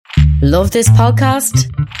Love this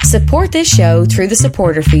podcast? Support this show through the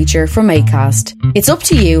supporter feature from Acast. It's up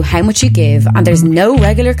to you how much you give and there's no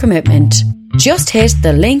regular commitment. Just hit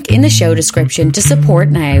the link in the show description to support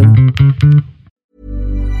now.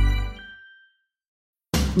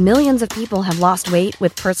 Millions of people have lost weight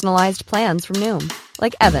with personalized plans from Noom.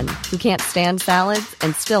 Like Evan, who can't stand salads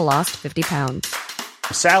and still lost 50 pounds.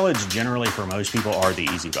 Salads generally for most people are the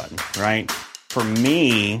easy button, right? For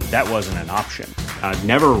me, that wasn't an option. I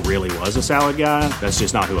never really was a salad guy. That's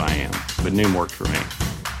just not who I am. But Noom worked for me.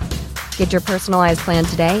 Get your personalized plan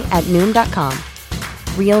today at Noom.com.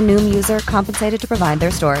 Real Noom user compensated to provide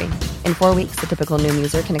their story. In 4 weeks, the typical Noom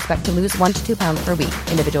user can expect to lose 1 to 2 pounds per week.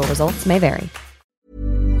 Individual results may vary.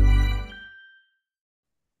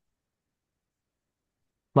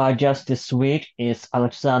 My guest this week is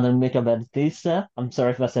Alexander Mikaberidze. I'm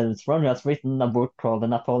sorry if I said it wrong. He has written a book called The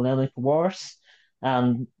Napoleonic Wars.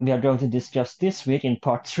 And we are going to discuss this week in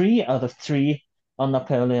part 3 out of 3 on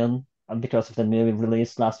Napoleon because of the movie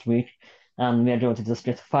released last week. And we are going to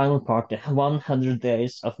discuss the final part, the 100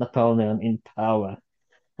 days of Napoleon in power.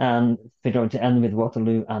 And we're going to end with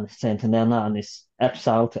Waterloo and Saint Helena and his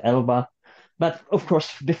exile to Elba. But of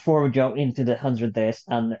course, before we go into the 100 days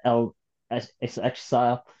and his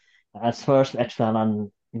exile, as first exile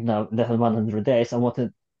and the 100 days, I want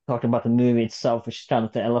to talk about the movie itself, which is kind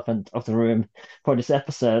of the elephant of the room for this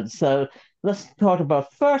episode. So let's talk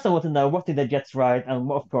about first. I want to know, what did they get right,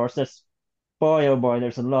 and of course, there's oh boy,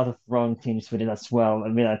 there's a lot of wrong things with it as well. I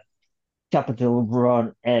mean, like capital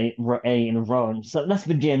wrong A in wrong. So let's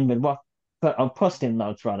begin with on positive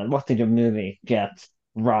notes rather. What did your movie get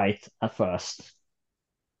right at first?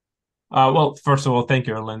 Well, first of all, thank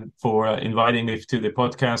you, Erlen, for inviting me to the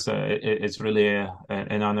podcast. It's really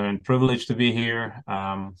an honor and privilege to be here.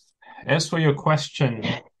 As for your question,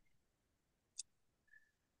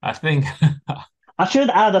 I think I should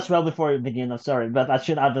add as well before we begin. I'm sorry, but I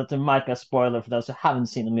should add that there might be a spoiler for those who haven't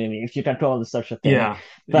seen the movie, if you can call it such a thing. Yeah,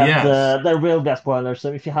 but yes. there will be a spoiler.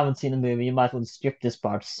 So if you haven't seen the movie, you might want to skip this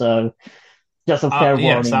part. So just a fair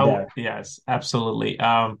warning there. Yes, absolutely.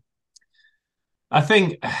 I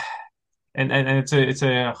think. And it's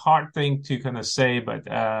a hard thing to kind of say, but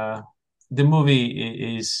the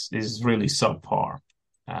movie is really subpar.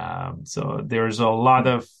 So there's a lot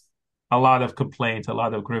of complaints, a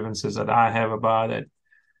lot of grievances that I have about it.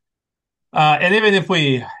 And even if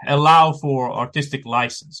we allow for artistic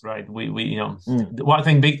license, right? We one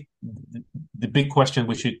thing the big question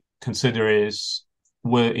we should consider is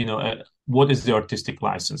what is the artistic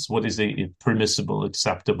license? What is the permissible,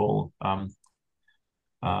 acceptable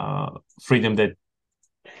freedom that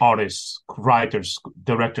artists, writers,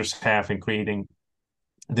 directors have in creating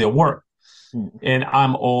their work. And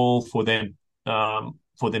I'm all for them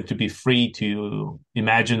to be free to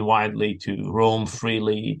imagine widely, to roam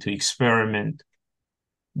freely, to experiment.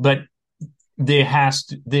 But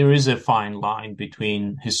there is a fine line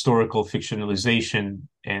between historical fictionalization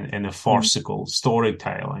and a farcical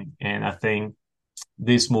storytelling. And I think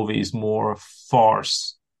this movie is more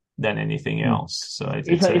farce than anything else. So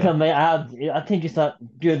if I may add, I think it's a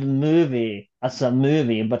good movie as a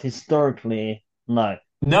movie, but historically, no.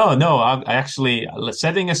 No. I actually,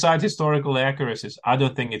 setting aside historical accuracies, I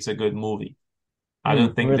don't think it's a good movie. I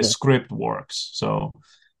don't think the script works. So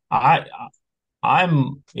I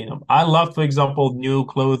love, for example, New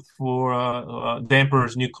Clothes for the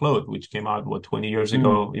Emperor's New Clothes, which came out 20 years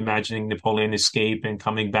ago, imagining Napoleon escape and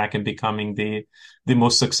coming back and becoming the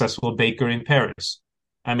most successful baker in Paris.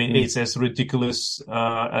 I mean, it's as ridiculous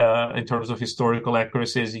in terms of historical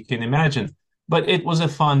accuracy as you can imagine. But it was a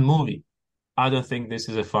fun movie. I don't think this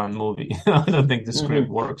is a fun movie. I don't think the script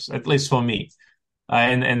works, at least for me.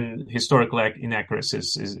 And historical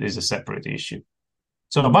inaccuracies is a separate issue.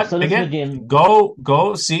 So, but again,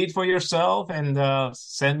 go see it for yourself and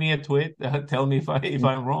send me a tweet. Tell me if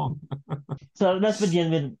I'm wrong. So let's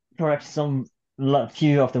begin with correct some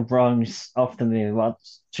few of the wrongs of the movie. What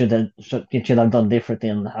should have done differently,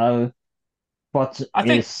 and how? Well,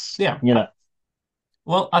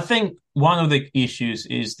 I think one of the issues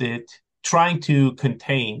is that trying to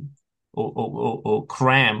contain or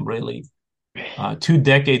cram really 2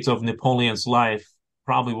 decades of Napoleon's life,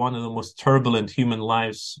 probably one of the most turbulent human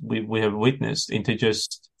lives we have witnessed, into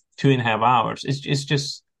just 2.5 hours. It's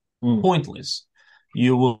just pointless.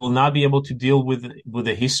 You will not be able to deal with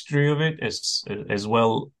the history of it as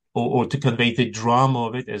well, or to convey the drama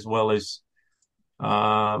of it as well as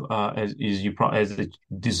it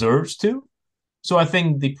deserves to. So I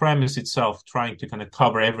think the premise itself, trying to kind of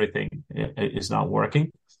cover everything, is not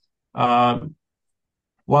working. While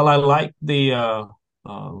I like the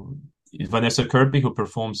Vanessa Kirby, who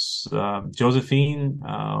performs Josephine.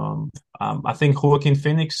 I think Joaquin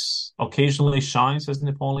Phoenix occasionally shines as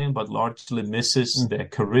Napoleon, but largely misses Mm. the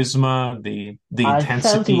charisma, the I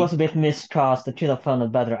felt he was intensity. a bit miscast. They should have found a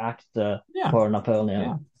better actor Yeah, for Napoleon.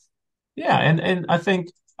 yeah, yeah. And I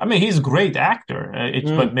think, I mean, he's a great actor.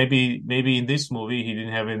 But Mm. maybe in this movie he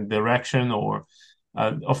didn't have any direction, or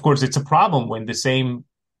of course it's a problem when the same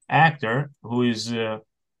actor who is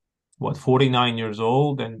 49 years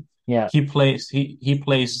old, and Yeah. he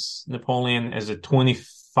plays Napoleon as a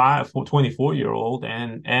 25 or 24-year old,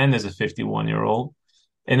 and as a 51-year-old.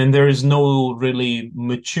 And then there is no really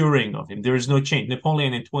maturing of him. There is no change.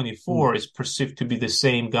 Napoleon in Mm. 24 is perceived to be the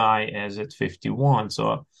same guy as at 51.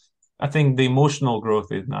 So I think the emotional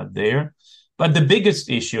growth is not there. But the biggest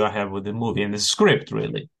issue I have with the movie and the script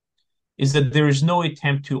really is that there is no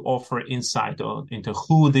attempt to offer insight into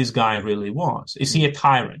who this guy really was. Is he a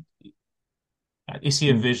tyrant? Is he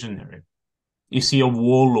a Mm. visionary? Is he a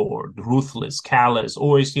warlord, ruthless, callous,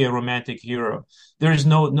 or is he a romantic hero? There is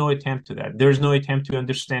no attempt to that. There is no attempt to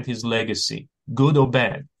understand his legacy, good or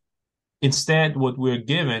bad. Instead, what we're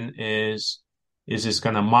given is this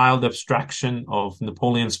kind of mild abstraction of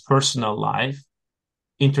Napoleon's personal life,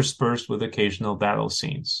 interspersed with occasional battle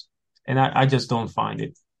scenes. And I just don't find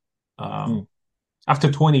it. Mm.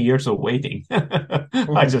 After 20 years of waiting,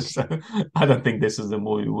 Mhm. I don't think this is the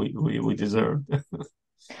movie we deserved.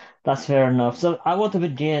 That's fair enough. So I want to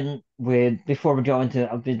begin with, before we go into,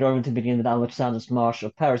 I'll be going to begin with Alexander's March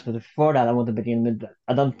of Paris, but before that, I want to begin with,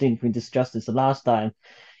 I don't think we discussed this the last time,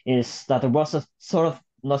 is that there was a sort of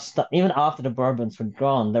even after the Bourbons were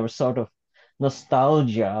gone, there was sort of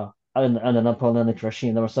nostalgia and the Napoleonic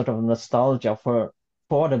regime. There was sort of nostalgia for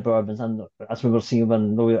the Bourbons, and as we will see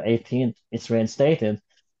when Louis XVIII is reinstated.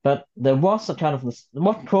 But there was a kind of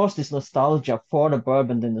what caused this nostalgia for the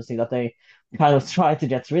Bourbon dynasty that they kind of tried to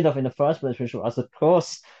get rid of in the first place, which was a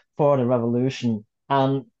cause for the revolution.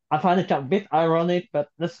 And I find it a bit ironic, but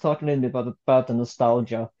let's talk a little bit about the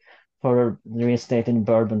nostalgia for the reinstating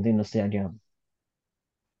Bourbon dynasty again.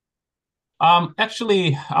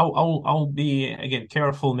 Actually, I'll be again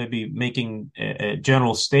careful, maybe making a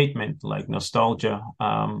general statement like nostalgia.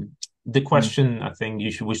 The Mm. question I think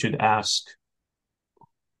we should ask,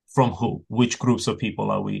 from who, which groups of people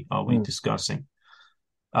are we Mm. discussing?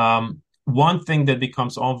 One thing that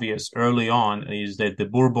becomes obvious early on is that the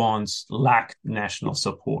Bourbons lacked national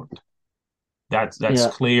support. That's Yeah.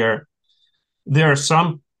 clear. There are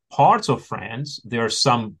some parts of France, there are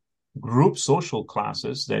some group social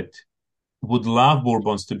classes that would love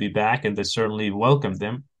Bourbons to be back, and they certainly welcome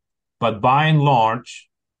them. But by and large,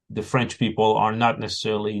 the French people are not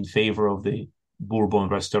necessarily in favor of the Bourbon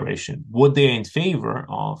restoration. What they're in favor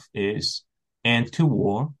of is end to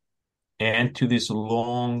war, end to this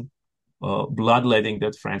long bloodletting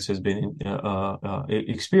that France has been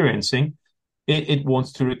experiencing. It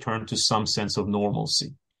wants to return to some sense of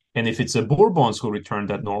normalcy. And if it's the Bourbons who return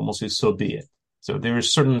that normalcy, so be it. So there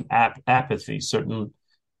is certain apathy, certain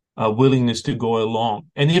willingness to go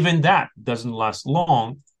along. And even that doesn't last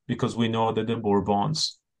long, because we know that the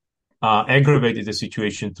Bourbons aggravated the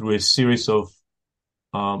situation through a series of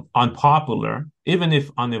unpopular, even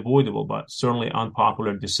if unavoidable, but certainly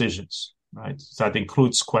unpopular decisions. Right. So that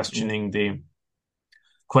includes Mm.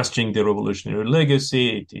 questioning the revolutionary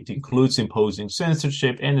legacy. It includes imposing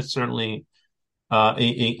censorship, and it certainly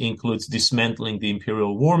includes dismantling the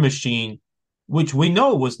imperial war machine, which we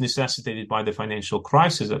know was necessitated by the financial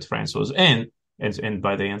crisis that France was in, and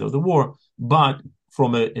by the end of the war. But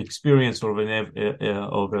from an experience of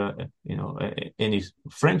any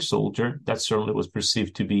French soldier, that certainly was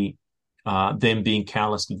perceived to be them being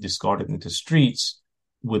callously discarded into streets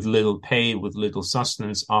with little pay, with little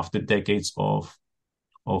sustenance after decades of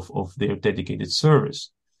their dedicated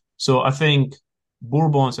service. So I think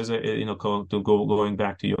Bourbons, as going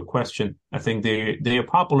back to your question, I think they are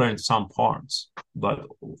popular in some parts, but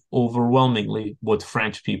overwhelmingly, what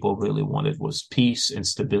French people really wanted was peace and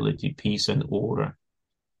stability, peace and order,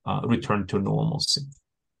 return to normalcy.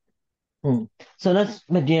 Mm. So let's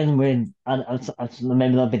begin with,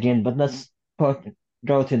 maybe not begin, but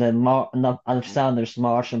go to the Alexander's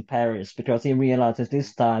March in Paris, because he realizes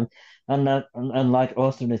this time, and that, unlike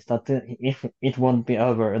Austerlitz, that if it won't be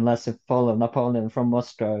over unless it follow Napoleon from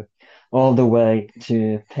Moscow all the way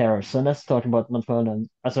to Paris. So let's talk about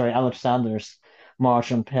Alexander's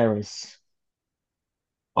March on Paris.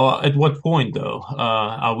 At what point, though?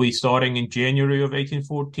 Are we starting in January of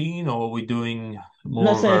 1814, or are we doing more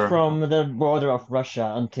Let's of say a? from the border of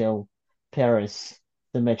Russia until Paris,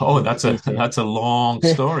 to make Oh, it that's a easy. that's a long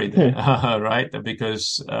story there, right?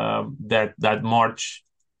 Because that March,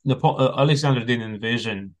 Alexander didn't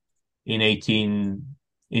envision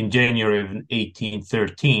in January of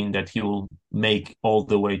 1813 that he will make all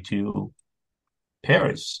the way to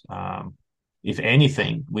Paris. If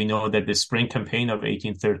anything, we know that the spring campaign of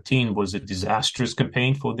 1813 was a disastrous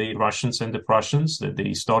campaign for the Russians and the Prussians, that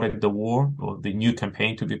they started the war, or the new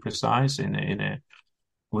campaign to be precise,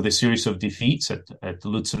 with a series of defeats at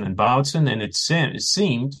Lutzen and Bautzen. And it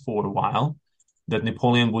seemed for a while that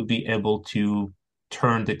Napoleon would be able to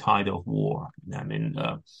turn the tide of war. I mean,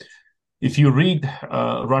 if you read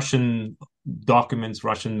Russian documents,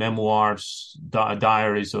 Russian memoirs,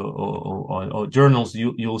 diaries, or journals,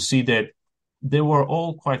 you'll see that they were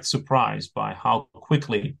all quite surprised by how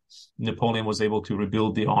quickly Napoleon was able to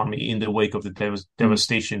rebuild the army in the wake of the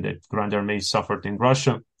devastation that Grand Armée suffered in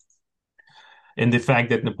Russia. And the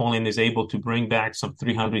fact that Napoleon is able to bring back some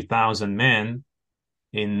 300,000 men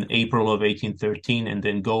in April of 1813 and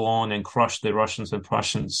then go on and crush the Russians and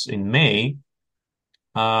Prussians in May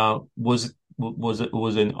was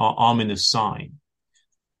an ominous sign.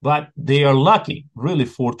 But they are lucky, really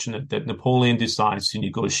fortunate, that Napoleon decides to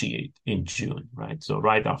negotiate in June, right? So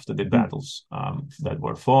right after the battles that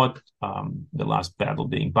were fought, the last battle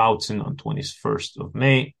being Bautzen on 21st of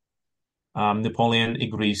May, Napoleon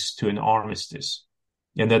agrees to an armistice.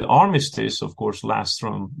 And that armistice, of course, lasts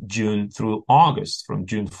from June through August, from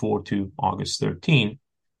June 4 to August 13.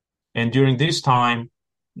 And during this time,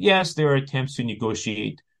 yes, there are attempts to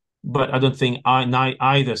negotiate, but I don't think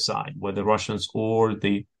either side, whether the Russians or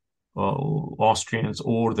the Austrians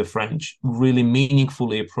or the French, really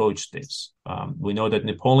meaningfully approached this. We know that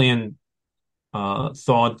Napoleon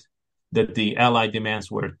thought that the Allied demands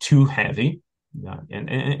were too heavy.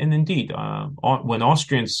 And indeed, when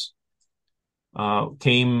Austrians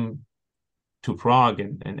came to Prague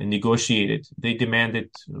and negotiated, they demanded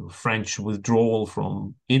French withdrawal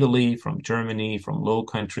from Italy, from Germany, from Low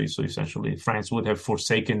Countries. So essentially, France would have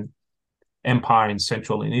forsaken empire in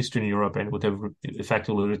Central and Eastern Europe and would have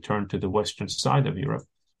effectively returned to the western side of Europe.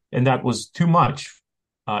 And that was too much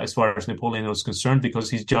as far as Napoleon was concerned, because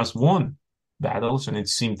he's just won battles and it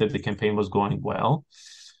seemed that the campaign was going well.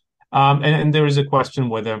 And there is a question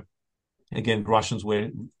whether, again, Russians were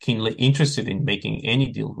keenly interested in making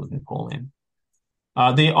any deal with Napoleon.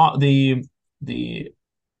 The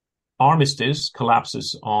armistice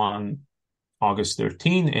collapses on August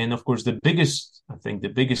 13, and of course, the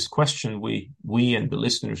biggest question we and the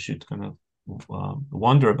listeners should kind of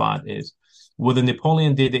wonder about is whether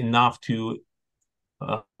Napoleon did enough to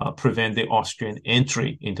prevent the Austrian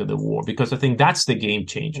entry into the war, because I think that's the game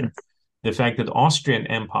changer. The fact that Austrian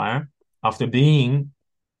Empire, after being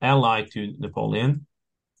allied to Napoleon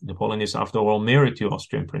is after all married to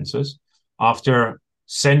Austrian princess, after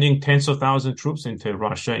sending tens of thousands of troops into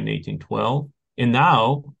Russia in 1812, and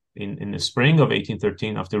now in the spring of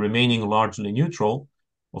 1813, after remaining largely neutral,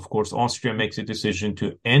 of course, Austria makes a decision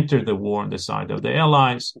to enter the war on the side of the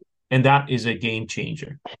Allies, and that is a game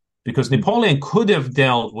changer. Because Napoleon could have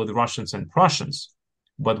dealt with Russians and Prussians,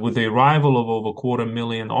 but with the arrival of over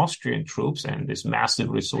 250,000 Austrian troops and this massive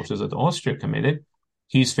resources that Austria committed,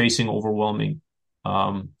 he's facing overwhelming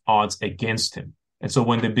odds against him. And so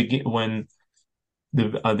when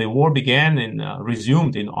the war began and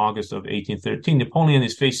resumed in August of 1813, Napoleon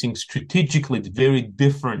is facing strategically a very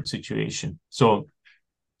different situation. So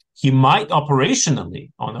he might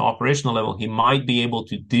operationally, on the operational level, he might be able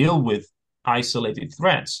to deal with isolated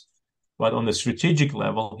threats. But on the strategic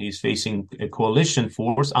level, he's facing a coalition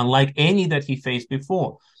force unlike any that he faced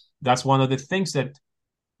before. That's one of the things that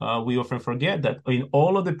we often forget, that in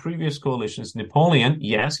all of the previous coalitions, Napoleon,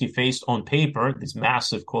 yes, he faced on paper these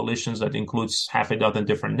massive coalitions that includes half a dozen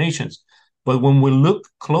different nations. But when we look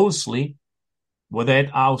closely, whether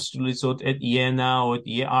at Austerlitz or at Jena or at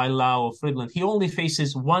Eylau or Friedland, he only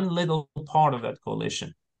faces one little part of that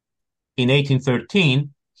coalition. In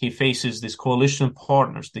 1813, he faces these coalition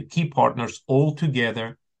partners, the key partners, all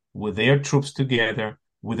together with their troops together,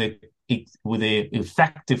 with a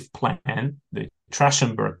effective plan, the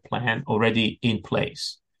Trachenberg plan, already in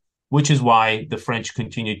place, which is why the French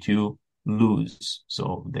continue to lose.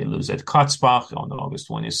 So they lose at Katzbach on August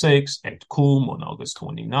 26, at Kulm on August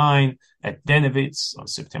 29, at Dennewitz on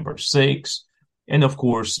September 6, and of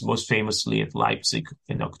course, most famously at Leipzig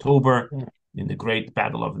in October, in the Great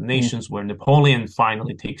Battle of the Nations, where Napoleon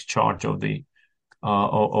finally takes charge of the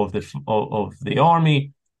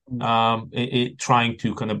army, trying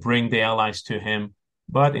to kind of bring the Allies to him.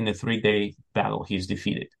 But in a 3-day battle, he's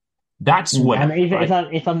defeated. That's when.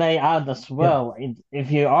 And if I may add as well,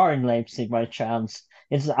 if you are in Leipzig by chance,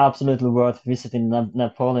 it's absolutely worth visiting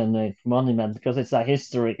Napoleon Monument, because it's a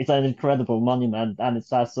history. It's an incredible monument, and it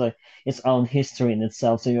has its own history in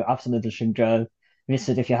itself. So you absolutely should go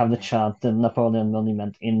visit, if you have the chance, the Napoleon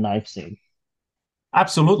Monument in Leipzig.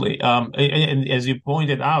 Absolutely. And as you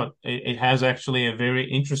pointed out, it has actually a very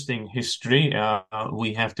interesting history.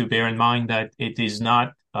 We have to bear in mind that it is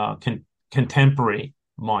not contemporary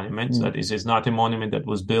monument. That is, it's not a monument that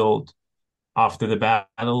was built after the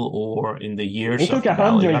battle or in the years It of took the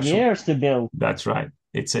battle. 100 years to build. That's right.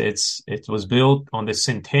 It was built on the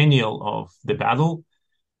centennial of the battle,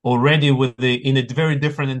 already in a very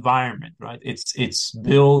different environment, right? It's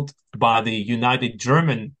built by the United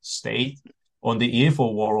German State on the eve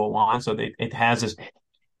of World War One, so that it has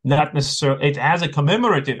it has a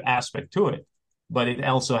commemorative aspect to it, but it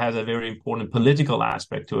also has a very important political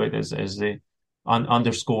aspect to it, as the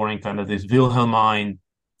underscoring kind of this Wilhelmine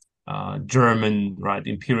German, right,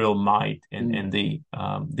 imperial might and the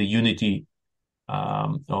unity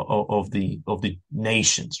of the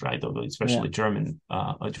nations, right? Especially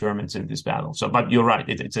Germans in this battle. So, but you're right.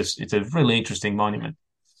 It's a really interesting monument.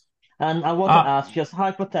 And I want to ask, just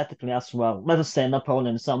hypothetically as well, let us say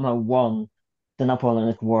Napoleon somehow won the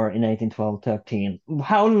Napoleonic War in 1812-13.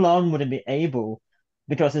 How long would it be able?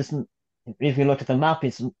 Because if you look at the map,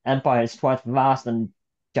 its empire is quite vast and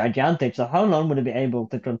gigantic. So how long would it be able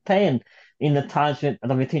to contain in the times that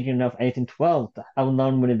we're thinking of 1812? How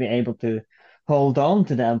long would it be able to hold on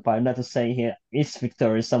to the empire? Let us say here is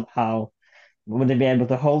victorious somehow. Would they be able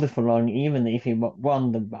to hold it for long, even if he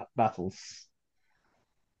won the battles?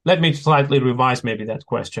 Let me slightly revise maybe that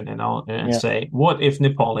question and say, what if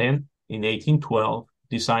Napoleon in 1812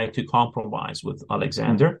 decided to compromise with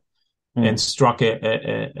Alexander and struck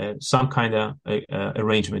some kind of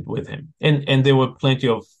arrangement with him? And there were plenty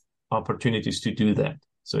of opportunities to do that.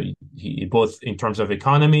 So he both in terms of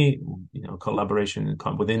economy, collaboration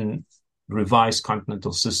within revised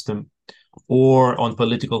continental system, or on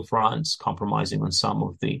political fronts, compromising on some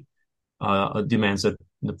of the demands that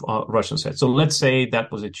the Russians had. So let's say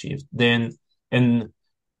that was achieved. Then, and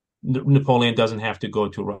Napoleon doesn't have to go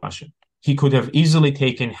to Russia. He could have easily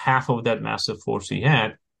taken half of that massive force he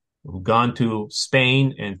had, gone to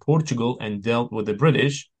Spain and Portugal and dealt with the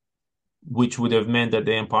British, which would have meant that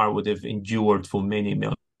the empire would have endured for many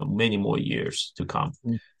more years to come.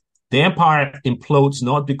 The empire implodes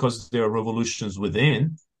not because there are revolutions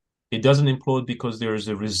within. It doesn't implode because there is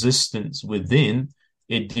a resistance within.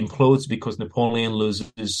 It implodes because Napoleon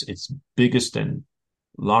loses its biggest and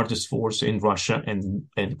largest force in Russia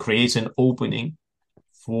and creates an opening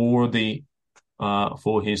for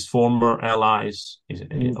his former allies,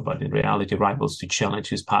 but in reality rivals, to challenge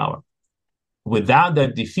his power. Without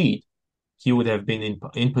that defeat, he would have been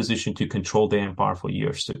in position to control the empire for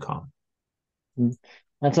years to come.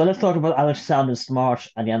 And so let's talk about Alexander's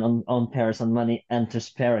march again on Paris and when he enters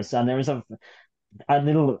Paris. And there is a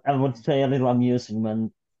little, I would say, a little amusing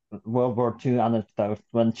when World War II anecdote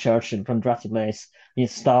when Churchill congratulates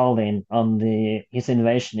Stalin on his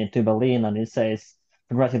invasion into Berlin, and he says,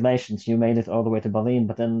 "Congratulations, you made it all the way to Berlin."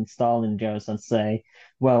 But then Stalin goes and say,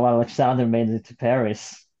 "Well, Alexander made it to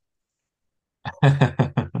Paris."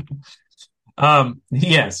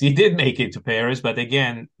 Yes, he did make it to Paris, but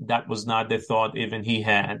again, that was not the thought even he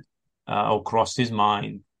had or crossed his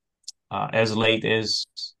mind as late as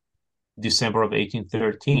December of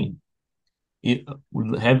 1813.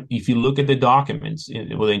 If you look at the documents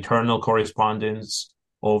with internal correspondence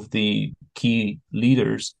of the key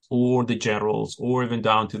leaders or the generals or even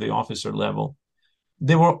down to the officer level,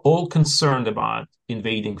 they were all concerned about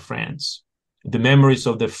invading France. The memories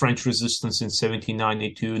of the French resistance in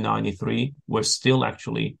 1792-93 were still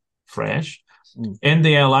actually fresh. And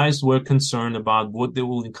the Allies were concerned about what they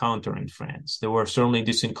will encounter in France. They were certainly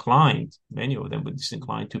disinclined, many of them were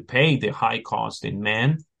disinclined to pay the high cost in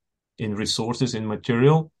men, in resources, in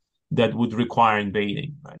material that would require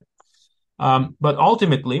invading, right? But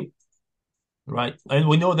ultimately, right, and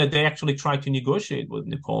we know that they actually tried to negotiate with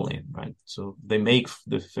Napoleon, right? So they make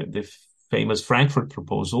the famous Frankfurt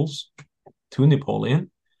proposals to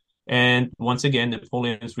Napoleon. And once again,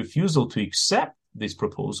 Napoleon's refusal to accept these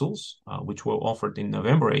proposals, which were offered in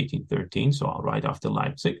November 1813, so right after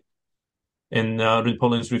Leipzig. And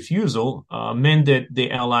Napoleon's refusal meant that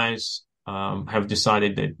the Allies have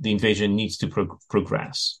decided that the invasion needs to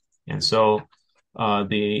progress. And so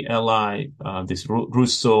the this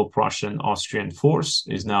Russo-Prussian Austrian force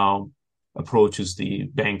is now approaches the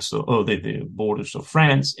the borders of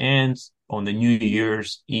France, and on the New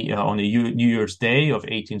Year's Day of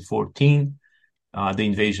 1814, the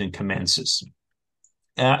invasion commences.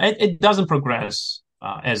 It doesn't progress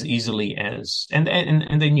as easily as, and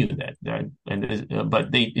they knew that, but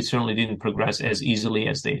it certainly didn't progress as easily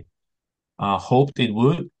as they hoped it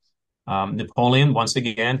would. Napoleon, once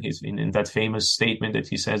again, he's in that famous statement that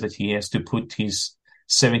he says that he has to put his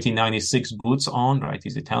 1796 boots on, right?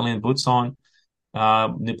 His Italian boots on.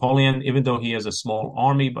 Napoleon, even though he has a small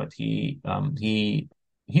army, but he's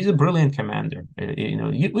a brilliant commander.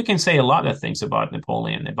 We can say a lot of things about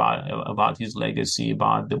Napoleon, about his legacy,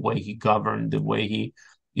 about the way he governed, the way he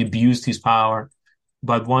abused his power.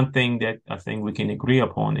 But one thing that I think we can agree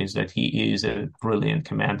upon is that he is a brilliant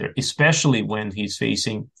commander, especially when he's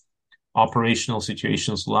facing operational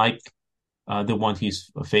situations like the one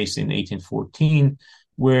he's faced in 1814,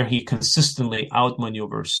 where he consistently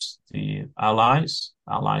outmaneuvers the Allies.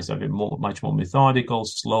 Allies are much more methodical,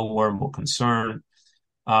 slower, more concerned.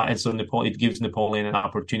 And so it gives Napoleon an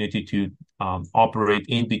opportunity to operate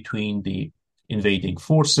in between the invading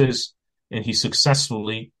forces. And he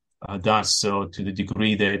successfully does so to the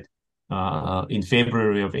degree that in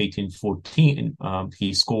February of 1814,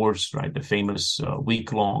 he scores, right, the famous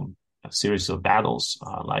week-long series of battles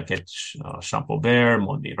like at Champaubert,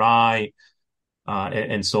 Montmirail,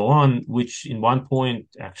 and so on, which in one point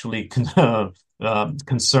actually concerned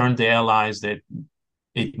the Allies that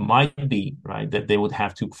it might be, right, that they would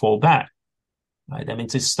have to fall back, right? I mean,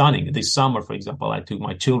 it's stunning. This summer, for example, I took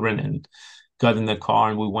my children and got in the car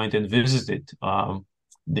and we went and visited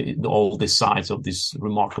all the sites of this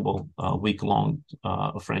remarkable week-long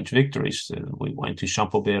French victories. We went to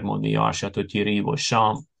Champaubert, Montmirail, Château-Thierry,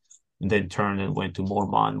 Beauchamp, and then turned and went to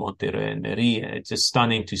Mormant, Monterrey, and Méry. It's just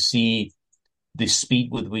stunning to see the speed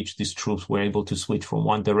with which these troops were able to switch from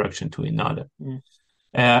one direction to another.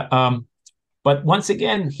 But once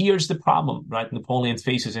again, here's the problem, right? Napoleon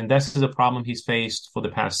faces, and this is a problem he's faced for the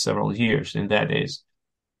past several years, and that is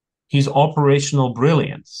his operational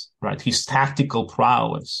brilliance, right? His tactical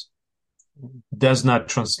prowess does not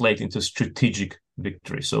translate into strategic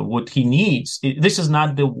victory. So what he needs, this is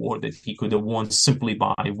not the war that he could have won simply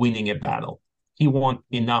by winning a battle. He won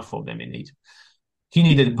enough of them in it. He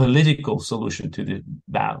needed a political solution to the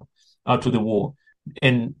battle, to the war.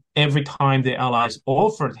 And every time the Allies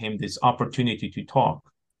offered him this opportunity to talk,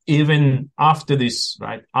 even after this,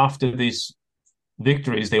 right, after these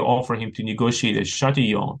victories, they offer him to negotiate at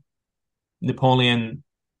Châtillon, Napoleon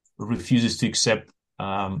refuses to accept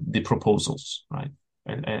the proposals, right?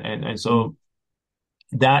 And so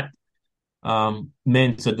that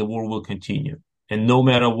meant that the war will continue. And no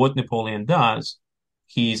matter what Napoleon does,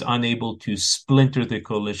 he is unable to splinter the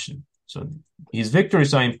coalition. So his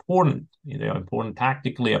victories are important. They are important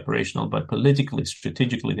tactically, operational, but politically,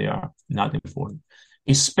 strategically, they are not important,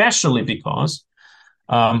 especially because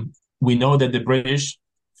we know that the British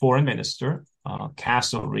foreign minister,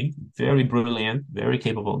 Castlereagh, very brilliant, very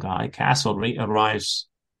capable guy, Castlereagh arrives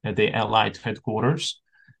at the Allied headquarters.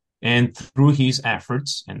 And through his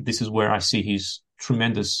efforts, and this is where I see his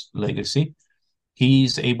tremendous legacy,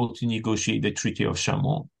 he's able to negotiate the Treaty of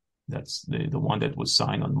Chaumont. That's the one that was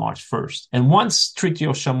signed on March 1st. And once Treaty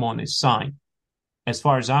of Chaumont is signed, as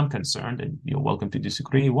far as I'm concerned, and you're welcome to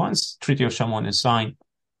disagree, once Treaty of Chaumont is signed,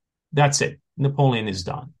 that's it. Napoleon is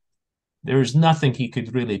done. There is nothing he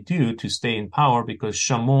could really do to stay in power because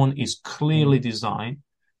Chaumont is clearly designed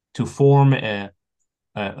to form a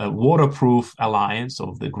waterproof alliance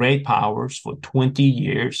of the great powers for 20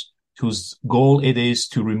 years, whose goal it is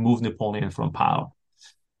to remove Napoleon from power.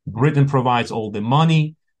 Britain provides all the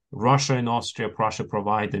money. Russia and Austria, Prussia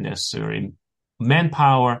provide the necessary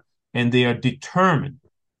manpower, and they are determined.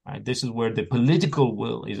 Right? This is where the political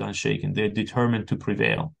will is unshaken. They're determined to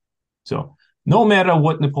prevail. So no matter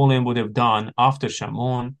what Napoleon would have done after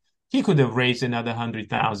Chaumont, he could have raised another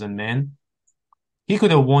 100,000 men. He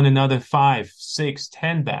could have won another 5, 6,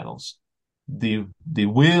 10 battles. The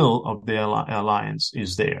will of the alliance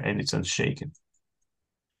is there, and it's unshaken.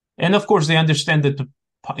 And of course, they understand that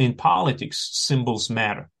in politics, symbols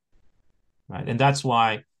matter, right? And that's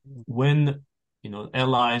why when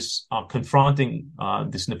allies are confronting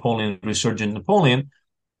this resurgent Napoleon,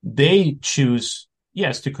 they choose,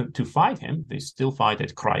 yes, to fight him. They still fight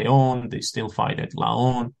at Craonne, they still fight at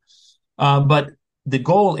Laon, but the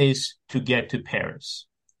goal is to get to Paris.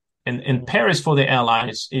 And Paris for the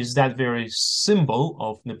Allies is that very symbol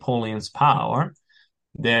of Napoleon's power,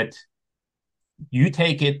 that you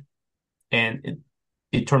take it, and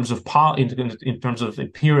in terms of power, in terms of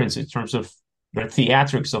appearance, in terms of the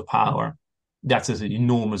theatrics of power, that's an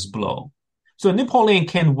enormous blow. So Napoleon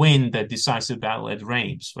can win that decisive battle at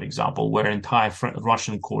Reims, for example, where entire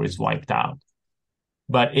Russian corps is wiped out.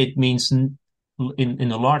 But it means, in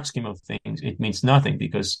a large scheme of things, it means nothing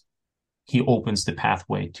because he opens the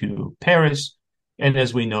pathway to Paris. And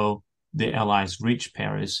as we know, the Allies reach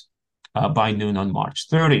Paris by noon on March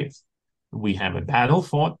 30th. We have a battle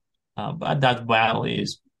fought, but that battle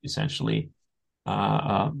is essentially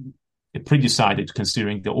pre-decided,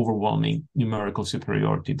 considering the overwhelming numerical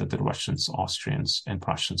superiority that the Russians, Austrians, and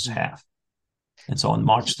Prussians have. And so on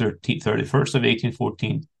March 31st of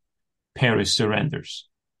 1814, Paris surrenders.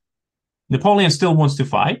 Napoleon still wants to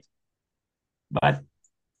fight, but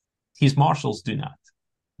his marshals do not.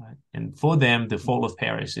 Right? And for them, the fall of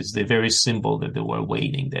Paris is the very symbol that they were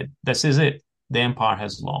waiting, that this is it. The empire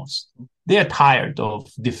has lost. They are tired of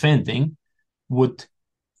defending what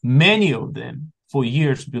many of them, for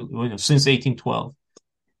years, since 1812,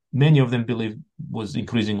 many of them believe was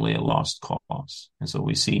increasingly a lost cause. And so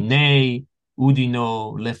we see Ney,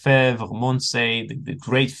 Oudinot, Lefebvre, Moncey, the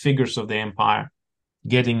great figures of the empire,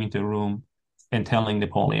 getting into the room and telling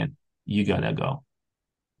Napoleon, you gotta go.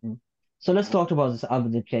 So let's talk about this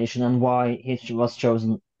abdication and why he was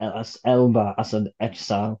chosen as Elba as an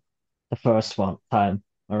exile the first one time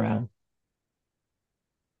around.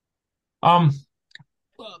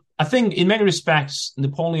 I think in many respects,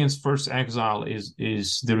 Napoleon's first exile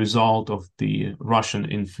is the result of the Russian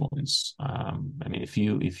influence. I mean, if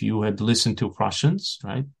you had listened to Prussians,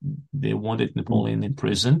 right, they wanted Napoleon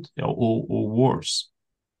imprisoned or worse.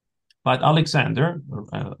 But Alexander,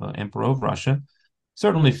 Emperor of Russia,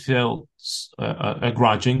 certainly felt a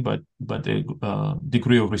grudging but a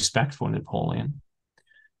degree of respect for Napoleon,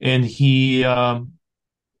 and he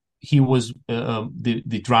was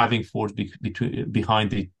the driving force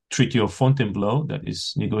behind the Treaty of Fontainebleau that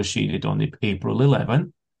is negotiated on April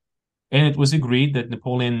 11. And it was agreed that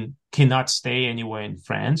Napoleon cannot stay anywhere in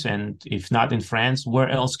France. And if not in France, where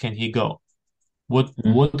else can he go?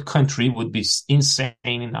 What country would be insane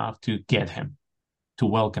enough to get him, to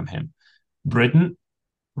welcome him? Britain,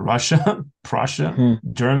 Russia, Prussia,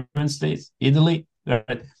 German states, Italy.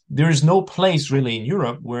 There is no place really in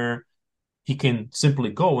Europe where he can simply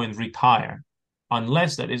go and retire,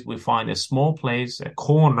 unless that is we find a small place, a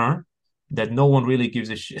corner that no one really gives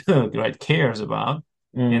a shit, right, cares about,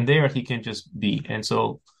 and there he can just be. And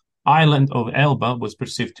so, island of Elba was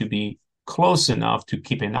perceived to be close enough to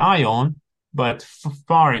keep an eye on, but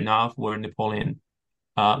far enough where Napoleon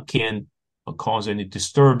can cause any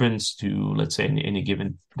disturbance to, let's say, any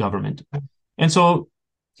given government. And so,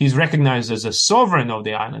 he's recognized as a sovereign of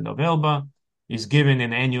the island of Elba. He's given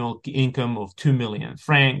an annual income of 2 million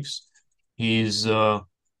francs. He has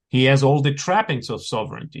all the trappings of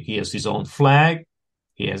sovereignty. He has his own flag.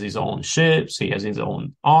 He has his own ships. He has his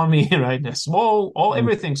own army, right?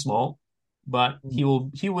 Everything small, but he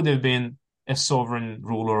would have been a sovereign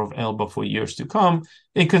ruler of Elba for years to come.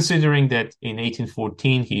 And considering that in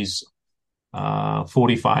 1814, he's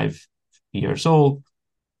 45 years old,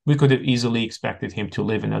 we could have easily expected him to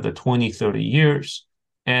live another 20, 30 years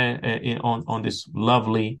on this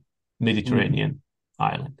lovely Mediterranean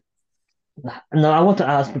island. Now, I want to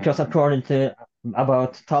ask, because according to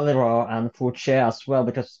about Talleyrand and Fouché as well,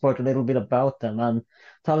 because I spoke a little bit about them, and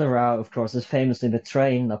Talleyrand, of course, is famously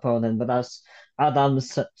betraying Napoleon, but as I'm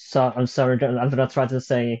sorry, I'm going to try to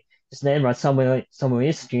say his name right,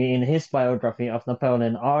 Samoisky, in his biography of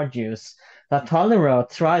Napoleon, argues that Talleyrand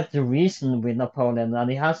tried to reason with Napoleon,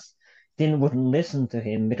 and wouldn't listen to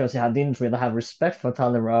him because he didn't really have respect for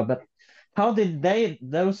Talleyrand. But how did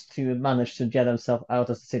those two manage to get themselves out of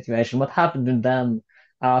the situation? What happened to them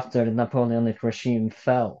after the Napoleonic regime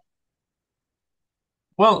fell?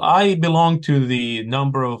 Well, I belong to the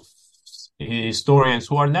number of historians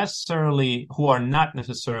who are not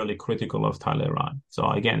necessarily critical of Talleyrand.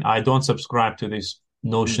 So again, I don't subscribe to this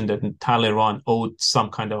notion that Talleyrand owed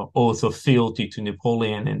some kind of oath of fealty to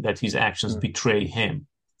Napoleon and that his actions betray him.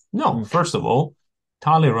 No, first of all,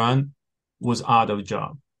 Talleyrand was out of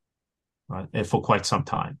job, right, for quite some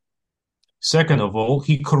time. Second of all,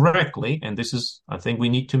 he correctly, and this is, I think we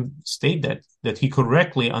need to state that he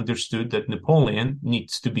correctly understood that Napoleon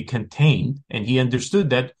needs to be contained, and he understood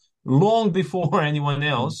that long before anyone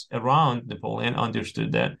else around Napoleon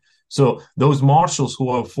understood that. So those marshals who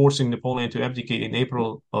are forcing Napoleon to abdicate in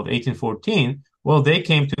April of 1814, well, they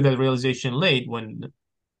came to that realization late when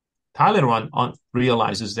Talleyrand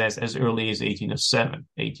realizes that as early as 1807,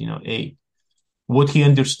 1808. What he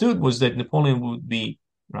understood was that Napoleon would be,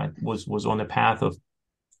 right, was on a path of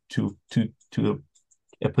to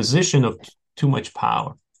a position of too much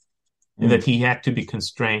power, and that he had to be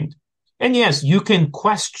constrained. And yes, you can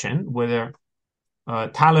question whether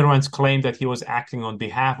Talleyrand's claim that he was acting on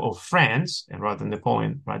behalf of France and rather than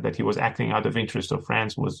Napoleon, right, that he was acting out of interest of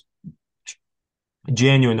France was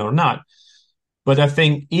genuine or not. But I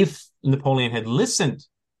think if Napoleon had listened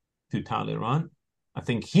to Talleyrand, I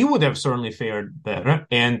think he would have certainly fared better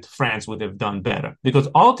and France would have done better. Because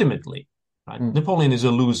ultimately, right, Napoleon is a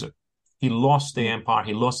loser. He lost the empire.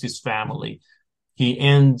 He lost his family. he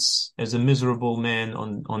ends as a miserable man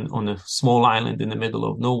on a small island in the middle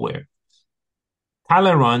of nowhere.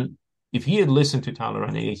 Talleyrand, if he had listened to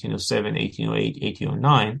Talleyrand in 1807, 1808,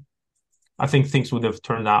 1809, I think things would have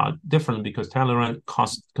turned out differently because Talleyrand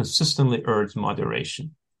consistently urged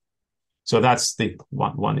moderation. So that's the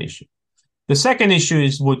one issue. The second issue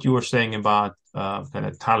is what you were saying about kind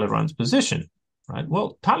of Talleyrand's position, right?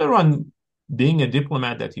 Well, Talleyrand, being a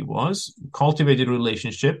diplomat that he was, cultivated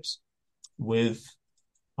relationships with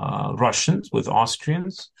Russians, with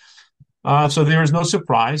Austrians. So there is no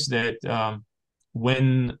surprise that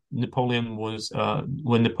when Napoleon was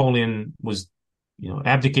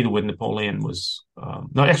abdicated, when Napoleon was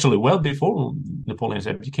no, actually, well before Napoleon's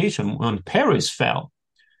abdication, when Paris fell,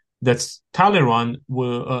 that Talleyrand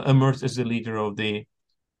emerged as the leader of the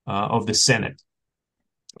Senate,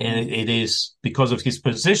 and it is because of his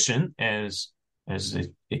position as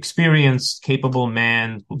an experienced, capable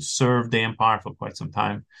man who served the empire for quite some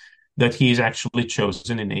time that he is actually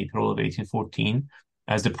chosen in April of 1814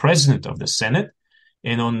 as the president of the Senate.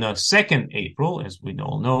 And on the 2nd April, as we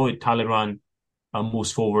all know, Talleyrand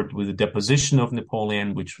moves forward with the deposition of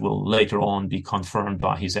Napoleon, which will later on be confirmed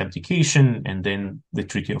by his abdication and then the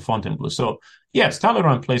Treaty of Fontainebleau. So, yes,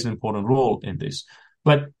 Talleyrand plays an important role in this.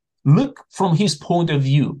 But look from his point of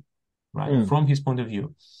view, right? From his point of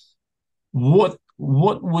view, what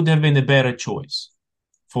would have been a better choice?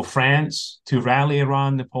 For France to rally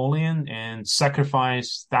around Napoleon and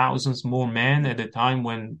sacrifice thousands more men at a time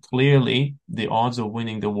when clearly the odds of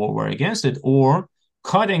winning the war were against it, or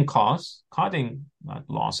cutting costs, cutting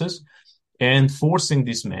losses, and forcing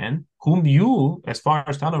these men, whom you, as far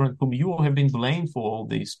as Talleyrand, whom you have been blamed for all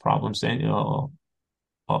these problems, and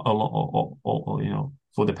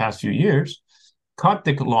for the past few years, cut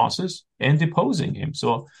the losses and deposing him.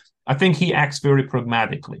 So I think he acts very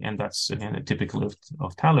pragmatically, and that's again a typical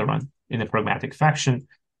of Talleyrand in a pragmatic fashion,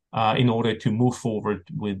 in order to move forward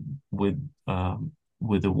with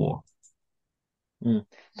the war.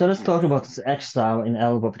 So let's talk about this exile in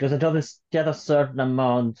Elba, because it does get a certain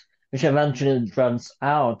amount, which eventually runs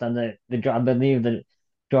out, and I believe the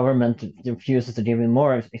government refuses to give him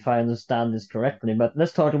more, if I understand this correctly. But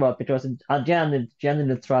let's talk about, because again, it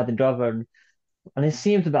generally tried to govern. And it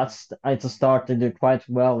seems that it's started to do quite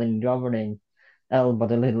well in governing Elba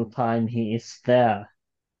the little time he is there.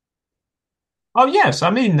 Oh, yes. I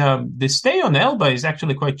mean, the stay on Elba is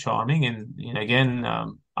actually quite charming. And again,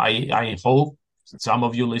 I hope some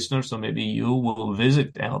of you listeners, or maybe you, will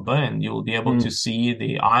visit Elba and you'll be able to see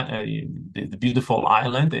the beautiful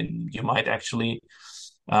island, and you might actually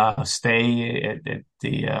stay at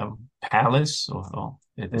the palace, or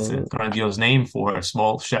it's a grandiose name for a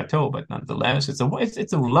small chateau, but nonetheless, it's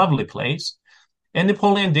a lovely place. And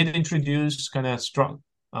Napoleon did introduce kind of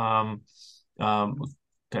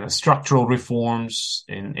structural reforms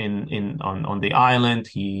on the island.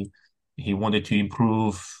 He wanted to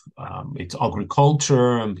improve its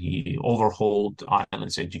agriculture. He overhauled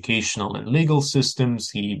island's educational and legal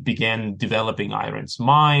systems. He began developing iron's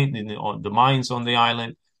mine on the mines on the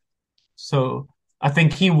island. So I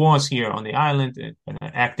think he was here on the island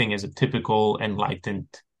acting as a typical enlightened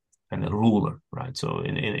kind of ruler, right? So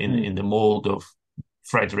in the mold of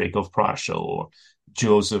Frederick of Prussia or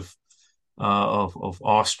Joseph of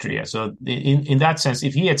Austria. So in that sense,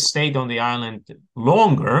 if he had stayed on the island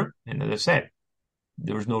longer, and as I said,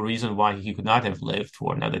 there was no reason why he could not have lived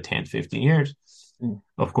for another 10, 15 years.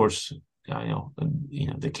 Of course,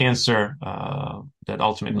 the cancer that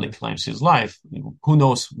ultimately claims his life, who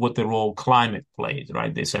knows what the role climate played,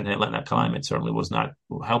 right? The St. Helena climate certainly was not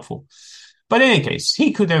helpful. But in any case,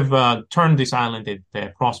 he could have turned this island into a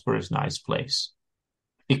prosperous, nice place.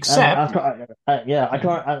 Except,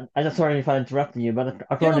 I just sorry if I interrupted you, but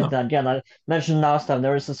according to again, I mentioned last time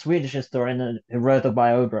there is a Swedish historian who wrote a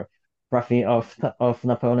biography of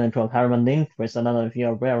Napoleon called Herman Lindqvist. I don't know if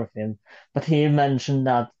you're aware of him, but he mentioned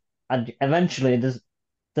that eventually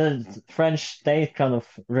the French state kind of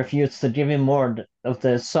refused to give him more of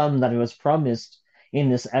the sum that he was promised in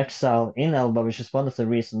his exile in Elba, which is one of the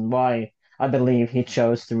reasons why I believe he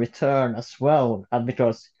chose to return as well,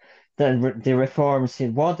 because the reforms he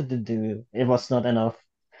wanted to do, it was not enough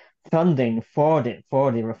funding for the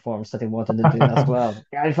reforms that he wanted to do as well.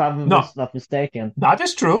 If I'm not mistaken. That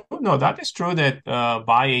is true. No, that is true that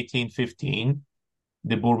by 1815,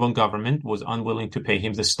 the Bourbon government was unwilling to pay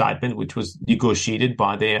him the stipend, which was negotiated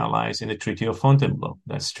by the Allies in the Treaty of Fontainebleau.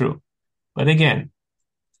 That's true. But again,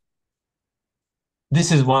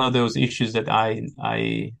 this is one of those issues that I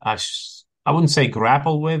wouldn't say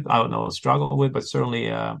grapple with. I don't know, struggle with, but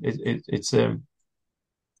certainly it's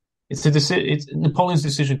Napoleon's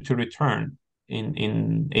decision to return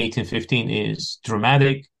in 1815 is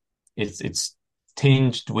dramatic. It's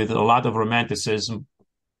tinged with a lot of romanticism.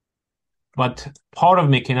 But part of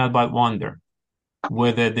me cannot but wonder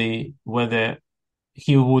whether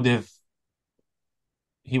he would have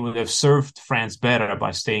served France better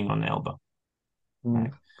by staying on Elba.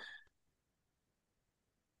 Right?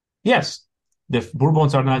 Yes, the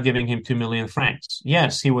Bourbons are not giving him 2 million francs.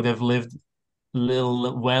 Yes, he would have lived little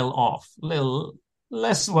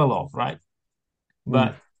less well off, right?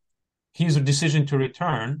 But his decision to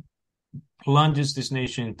return plunges this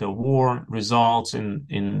nation into war, results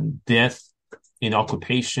in death, in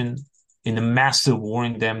occupation, in a massive war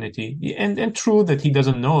indemnity. And true that he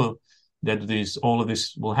doesn't know that all of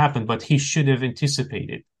this will happen, but he should have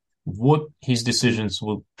anticipated what his decisions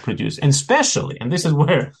will produce. And especially, and this is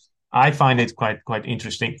where I find it quite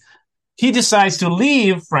interesting, he decides to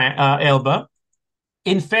leave Elba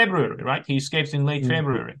in February, right? He escapes in late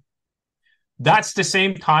February. That's the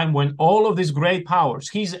same time when all of these great powers,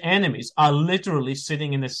 his enemies, are literally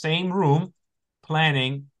sitting in the same room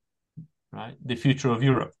planning, right, the future of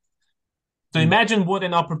Europe. So imagine what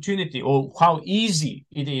an opportunity, or how easy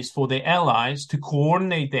it is for the Allies to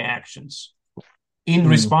coordinate their actions in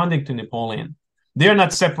responding to Napoleon. They're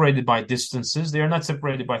not separated by distances. They're not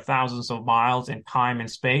separated by thousands of miles in time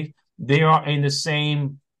and space. They are in the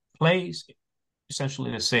same place, essentially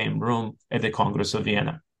in the same room at the Congress of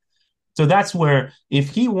Vienna. So that's where, if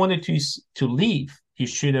he wanted to leave, he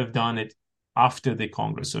should have done it after the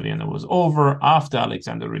Congress of Vienna was over, after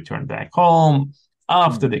Alexander returned back home,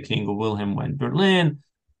 after the King of Wilhelm went to Berlin.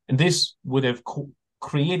 And this would have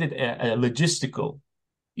created a logistical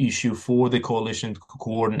issue for the coalition to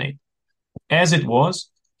coordinate. As it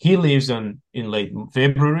was, he leaves in late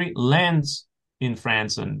February, lands in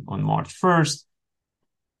France on March 1st.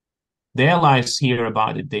 The Allies hear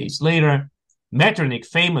about it days later. Metternich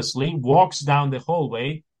famously walks down the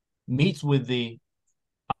hallway, meets with the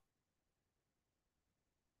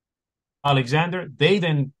Alexander. They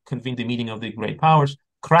then convene the meeting of the great powers,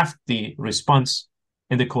 craft the response,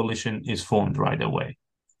 and the coalition is formed right away.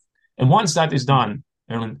 And once that is done,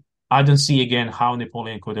 Erlen, I don't see again how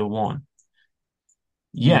Napoleon could have won.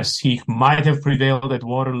 Yes, he might have prevailed at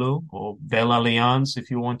Waterloo, or Belle Alliance, if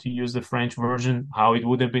you want to use the French version, how it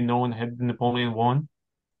would have been known had Napoleon won.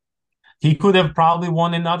 He could have probably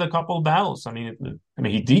won another couple of battles. I mean,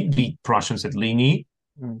 he did beat Prussians at Ligny,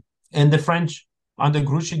 and the French under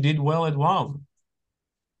Grouchy did well at Wavre.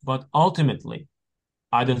 But ultimately,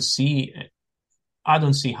 I don't see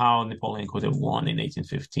how Napoleon could have won in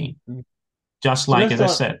 1815. Just like, as I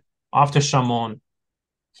said, after Chaumont,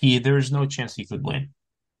 there is no chance he could win.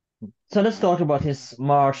 So let's talk about his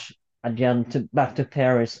march again back to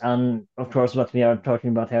Paris, and of course what we are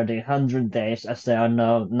talking about here, the 100 days as they are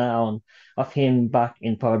known, of him back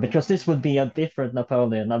in power, because this would be a different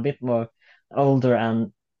Napoleon, a bit more older,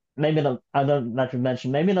 and maybe not, I don't like to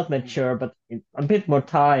mention, maybe not mature, but a bit more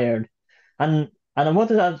tired. And I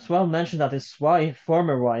wanted to as well mention that his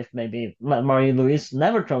former wife, maybe Marie-Louise,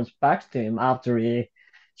 never comes back to him after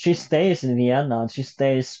she stays in Vienna, and she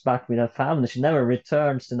stays back with her family. She never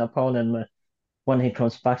returns to Napoleon when he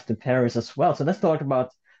comes back to Paris as well. So let's talk about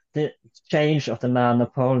the change of the man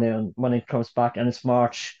Napoleon when he comes back and his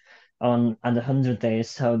march and the 100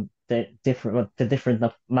 days, how the different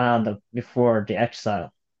man before the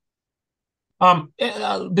exile.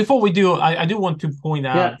 Before we do, I do want to point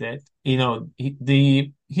out that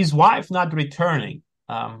his wife not returning.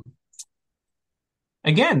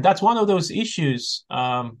 Again, that's one of those issues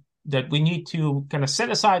that we need to kind of set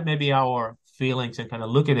aside maybe our feelings and kind of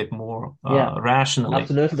look at it more rationally.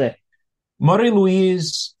 Absolutely.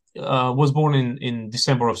 Marie-Louise was born in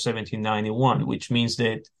December of 1791, which means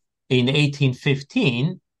that in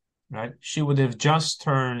 1815, right, she would have just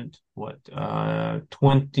turned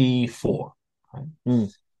 24. Right?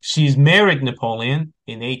 She's married Napoleon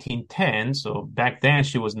in 1810, so back then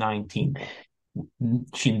she was 19.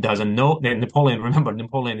 She doesn't know that Napoleon. Remember,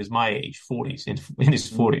 Napoleon is my age, 40s, in his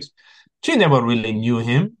 40s. She never really knew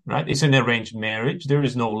him, right? It's an arranged marriage. There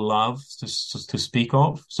is no love to speak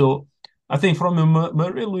of. So I think from a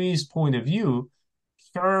Marie-Louise's point of view,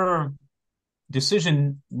 her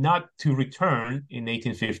decision not to return in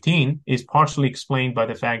 1815 is partially explained by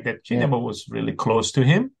the fact that she never was really close to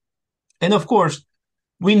him. And of course,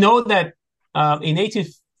 we know that in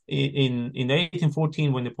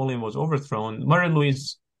 1814, when Napoleon was overthrown,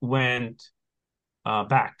 Marie-Louise went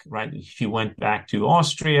back, right? She went back to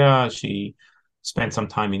Austria. She spent some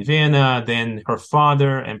time in Vienna. Then her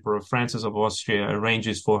father, Emperor Francis of Austria,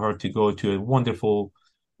 arranges for her to go to a wonderful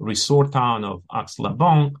resort town of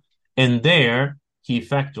Aix-les-Bains. And there,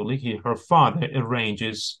 her father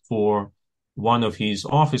arranges for one of his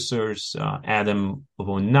officers, Adam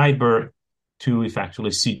von Neidberg, to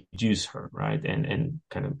effectively seduce her, right, and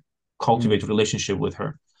kind of cultivate a relationship with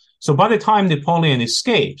her. So by the time Napoleon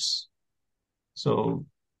escapes, so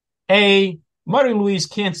Marie-Louise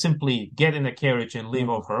can't simply get in a carriage and leave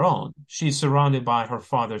of her own. She's surrounded by her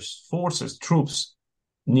father's forces, troops,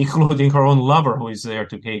 including her own lover, who is there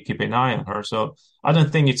to keep an eye on her. So I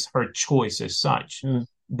don't think it's her choice as such.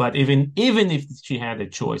 But even if she had a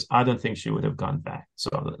choice, I don't think she would have gone back.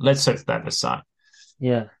 So let's set that aside.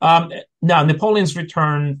 Yeah. Now, Napoleon's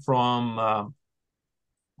return from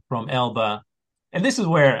Elba, and this is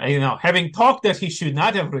where, having talked that he should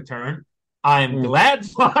not have returned, I'm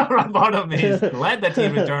glad part of me is glad that he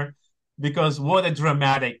returned, because what a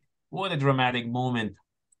dramatic moment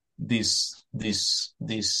this is.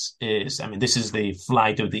 I mean, this is the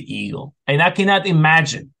flight of the eagle, and I cannot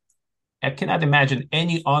imagine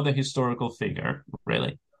any other historical figure,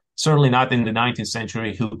 really, certainly not in the 19th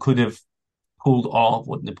century, who could have pulled off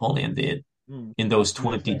what Napoleon did in those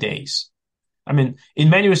 20 days. I mean, in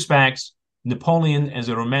many respects, Napoleon as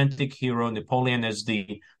a romantic hero, Napoleon as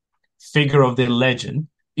the figure of the legend,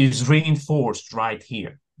 is reinforced right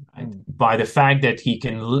here, right? By the fact that he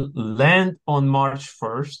can land on March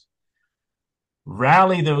 1st,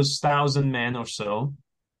 rally those 1,000 men or so,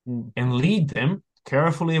 and lead them,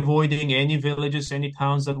 carefully avoiding any villages, any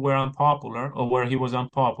towns that were unpopular or where he was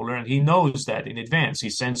unpopular. And he knows that in advance. He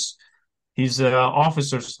sends his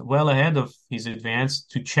officers well ahead of his advance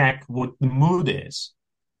to check what the mood is.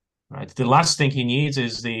 Right. The last thing he needs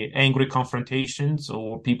is the angry confrontations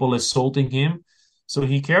or people assaulting him. So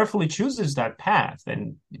he carefully chooses that path.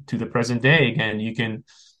 And to the present day, again, you can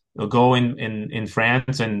go in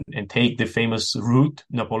France and take the famous route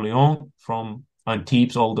Napoleon from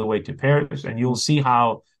Antibes all the way to Paris, and you'll see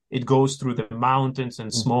how it goes through the mountains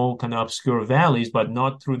and small kind of obscure valleys, but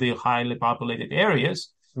not through the highly populated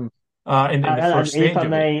areas. In the first stage, if I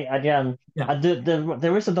may, again,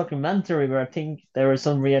 there is a documentary where I think there are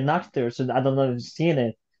some reenactors, and I don't know if you've seen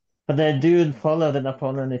it, but they do follow the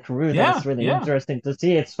Napoleonic route, and it's really interesting to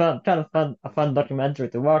see. It's fun, kind of fun, a fun documentary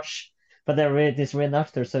to watch. But these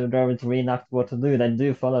reenactors, so they're going to reenact what to do. They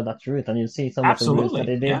do follow that route, and you see some of the routes that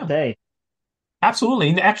they did take. Absolutely.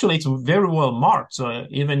 And actually, it's very well marked. So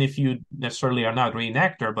even if you necessarily are not a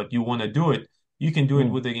reenactor, but you want to do it, you can do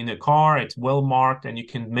it in a car. It's well marked, and you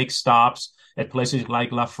can make stops at places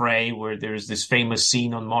like La Fraye, where there's this famous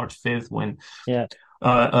scene on March 5th when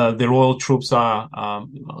the royal troops are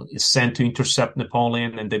sent to intercept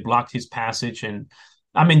Napoleon, and they blocked his passage. And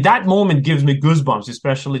I mean, that moment gives me goosebumps,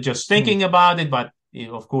 especially just thinking about it. But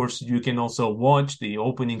of course, you can also watch the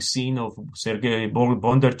opening scene of Sergei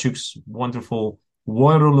Bondarchuk's wonderful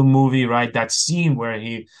Waterloo movie, right? That scene where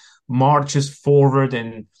he marches forward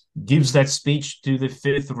and gives that speech to the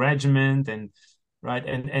 5th Regiment, and right,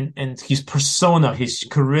 and his persona, his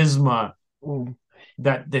charisma,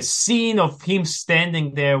 that the scene of him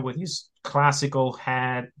standing there with his classical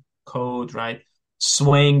hat, coat, right,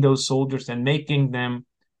 swaying those soldiers and making them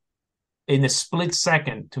in a split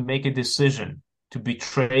second to make a decision to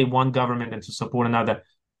betray one government and to support another.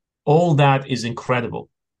 All that is incredible.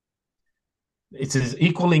 It is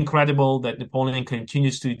equally incredible that Napoleon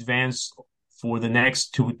continues to advance for the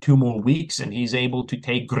next two more weeks, and he's able to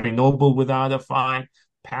take Grenoble without a fight,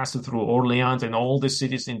 pass it through Orleans and all the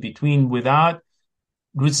cities in between without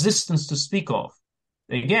resistance to speak of.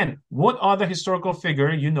 Again, what other historical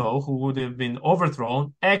figure who would have been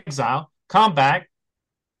overthrown, exiled, come back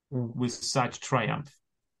with such triumph?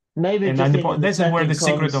 Maybe and this is where the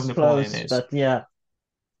secret of Napoleon is. But yeah.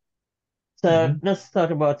 So let's talk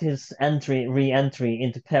about his re-entry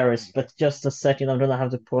into Paris. But just a second, I'm gonna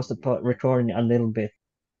have to pause the recording a little bit.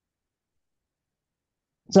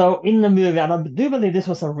 So in the movie, and I do believe this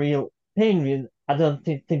was a real thing. I don't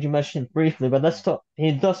think you mentioned it briefly, but let's talk.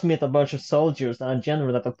 He does meet a bunch of soldiers and a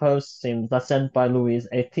general that opposes him, that's sent by Louis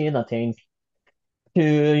XVIII, I think,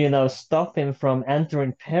 to stop him from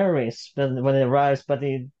entering Paris when he arrives. But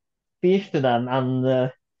he speaks to them,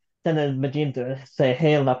 and then they begin to say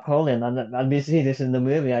 "Hail Napoleon," and we see this in the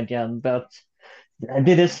movie again. But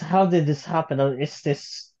how did this happen? And is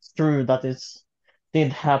this true that this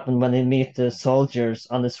did happen when he meet the soldiers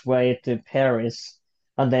on his way to Paris,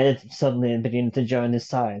 and they suddenly begin to join his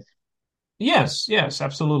side? Yes,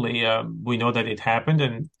 absolutely. We know that it happened,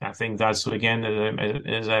 and I think that's, again,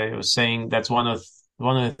 as I was saying, that's one of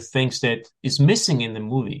the things that is missing in the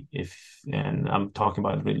movie. And I'm talking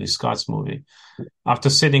about Ridley Scott's movie. After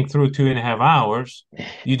sitting through 2.5 hours,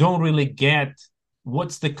 you don't really get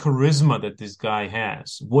what's the charisma that this guy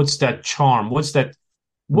has. What's that charm?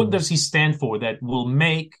 What does he stand for that will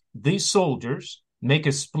make these soldiers make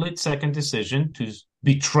a split-second decision to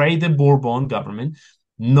betray the Bourbon government,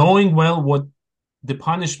 knowing well what the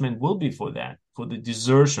punishment will be for that, for the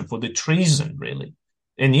desertion, for the treason, really.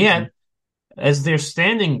 And yet, as they're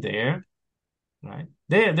standing there, right,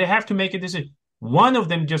 they have to make a decision. One of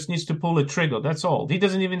them just needs to pull a trigger. That's all. He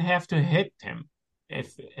doesn't even have to hit him.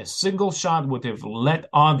 If a single shot would have let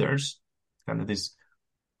others, kind of this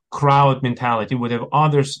crowd mentality, would have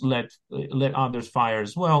others let others fire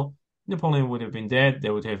as well, Napoleon would have been dead. They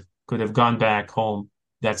could have gone back home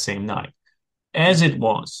that same night. As it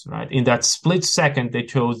was, right, in that split second, they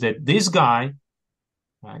chose that this guy,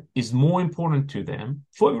 right, is more important to them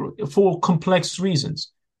for complex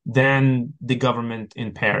reasons than the government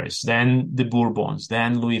in Paris, than the Bourbons,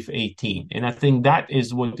 than Louis XVIII. And I think that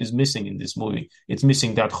is what is missing in this movie. It's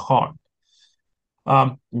missing that heart.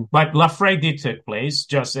 But La Fraye did take place,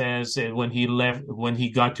 just as when he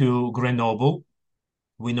got to Grenoble.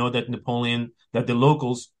 We know that the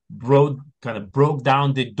locals broke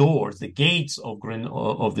down the doors, the gates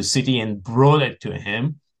of the city, and brought it to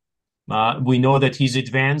him. We know that his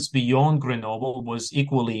advance beyond Grenoble was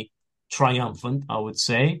equally triumphant, I would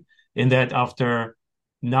say, in that after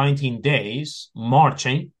 19 days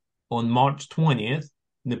marching, on March 20th,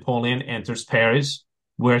 Napoleon enters Paris,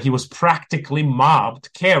 where he was practically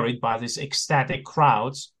mobbed, carried by these ecstatic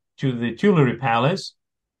crowds to the Tuileries Palace,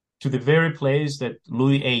 to the very place that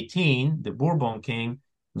Louis XVIII, the Bourbon king,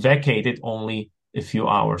 vacated only a few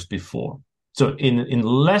hours before. So in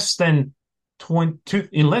less than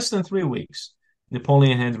 3 weeks,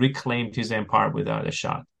 Napoleon had reclaimed his empire without a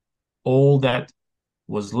shot. All that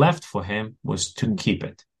was left for him was to keep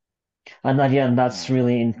it. And again, that's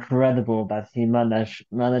really incredible that he managed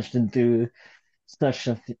to do such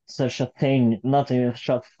a thing, not even a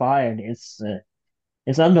shot fired. It's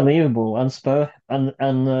unbelievable, and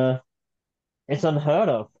it's unheard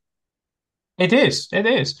of. It is.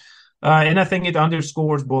 And I think it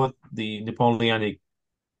underscores both the Napoleonic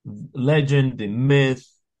legend, the myth,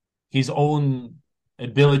 his own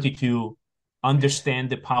ability to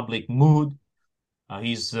understand the public mood,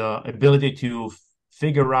 his ability to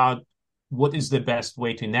figure out what is the best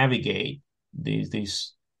way to navigate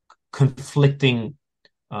these conflicting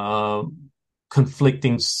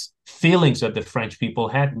feelings that the French people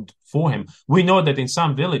had for him. We know that in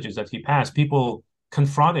some villages that he passed, people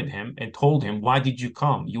confronted him and told him, "Why did you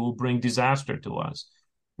come? You will bring disaster to us."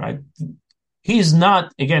 Right? He's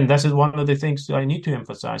not, again, that's one of the things I need to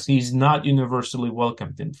emphasize. He's not universally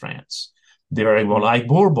welcomed in France. There are, like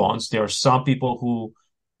Bourbons, there are some people who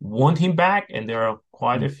want him back, and there are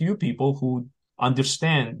quite a few people who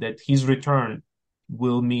understand that his return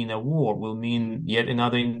will mean a war, will mean yet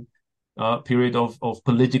another period of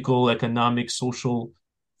political, economic, social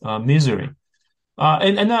misery.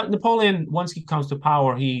 And Napoleon, once he comes to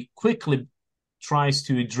power, he quickly tries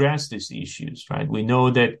to address these issues, right? We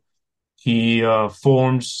know that he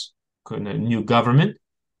forms a new government,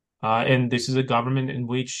 and this is a government in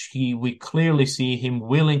which we clearly see him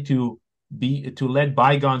willing to let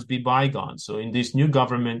bygones be bygones. So in this new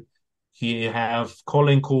government, he have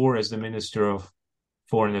Caulaincourt as the Minister of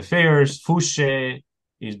Foreign Affairs. Fouché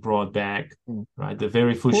is brought back, right? The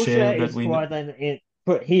very Fouché that we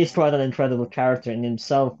know. He's quite an incredible character in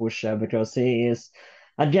himself, Fouché, because he's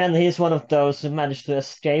one of those who managed to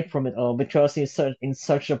escape from it all, because he's in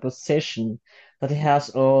such a position that he has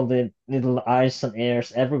all the little eyes and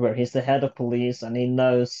ears everywhere. He's the head of police, and he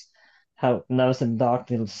knows the dark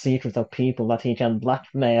little secret of people that he can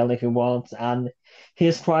blackmail if he wants, and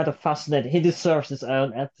he's quite a fascinating. He deserves his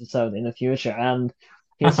own episode in the future, and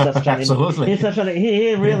he's such Absolutely.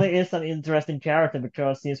 He really is an interesting character,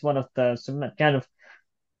 because he's one of those who kind of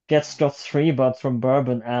gets scot-free but from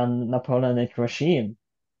Bourbon and Napoleonic regime.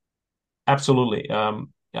 Absolutely.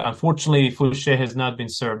 Unfortunately, Fouché has not been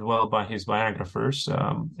served well by his biographers,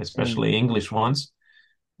 especially English ones.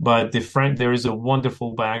 But there is a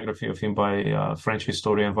wonderful biography of him by French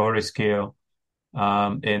historian Varesquiel,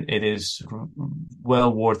 and it is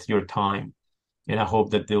well worth your time. And I hope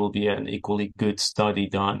that there will be an equally good study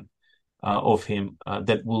done of him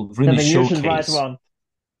that will really showcase. You should write one.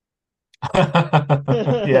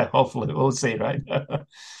 Yeah, hopefully we'll see, right?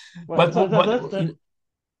 But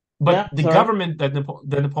the government that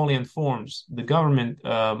Napoleon forms, the government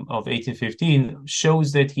of 1815,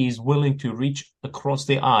 shows that he's willing to reach across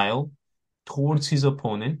the aisle towards his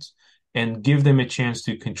opponents and give them a chance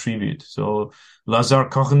to contribute. So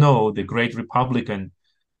Lazare Carnot, the great Republican,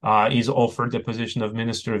 is offered the position of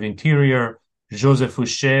Minister of Interior. Joseph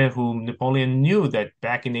Fouché, whom Napoleon knew that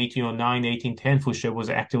back in 1809, 1810, Fouché was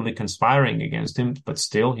actively conspiring against him, but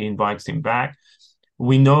still he invites him back.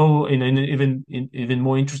 We know, even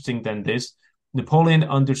more interesting than this, Napoleon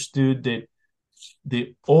understood that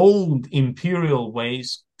the old imperial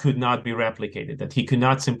ways could not be replicated, that he could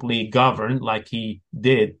not simply govern like he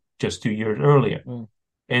did just 2 years earlier.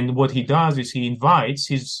 And what he does is he invites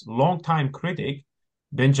his longtime critic,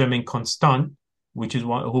 Benjamin Constant,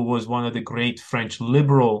 who was one of the great French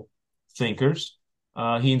liberal thinkers.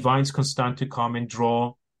 He invites Constant to come and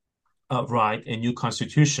write a new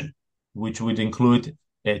constitution, which would include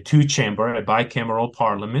a two-chamber, a bicameral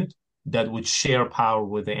parliament that would share power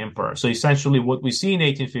with the emperor. So essentially what we see in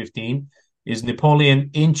 1815 is Napoleon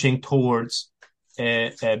inching towards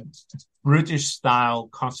a British-style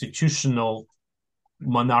constitutional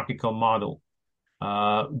monarchical model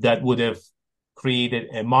that would have created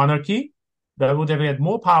a monarchy that would have had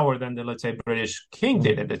more power than the, let's say, British king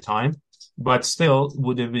did at the time, but still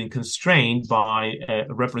would have been constrained by a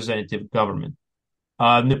representative government.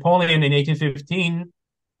 Napoleon in 1815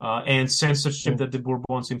 and censorship that the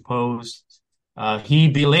Bourbons imposed, he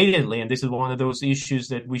belatedly, and this is one of those issues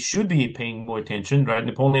that we should be paying more attention, right?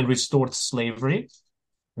 Napoleon restored slavery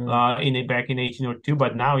back in 1802,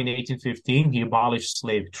 but now in 1815 he abolished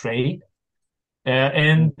slave trade,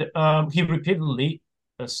 and he repeatedly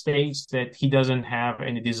states that he doesn't have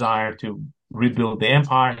any desire to rebuild the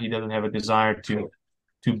empire. He doesn't have a desire to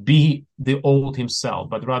be the old himself,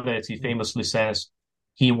 but rather, as he famously says,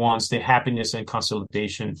 he wants the happiness and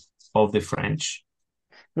consolidation of the French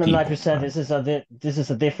people. Like you said, this is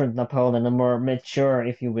a different Napoleon, a more mature,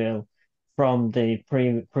 if you will, from the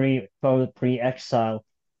pre-exile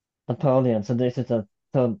Napoleon. So this is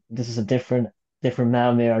a different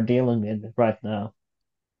man we are dealing with right now.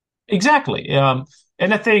 Exactly.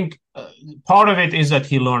 And I think part of it is that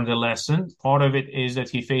he learned a lesson. Part of it is that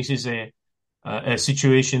he faces a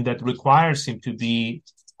situation that requires him to be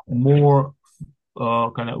more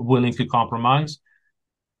kind of willing to compromise.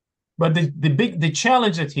 But the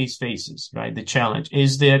challenge that he faces, right? The challenge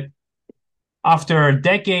is that after a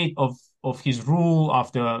decade of his rule,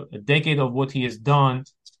 after a decade of what he has done,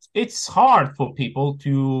 it's hard for people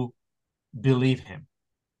to believe him.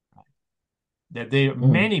 That there are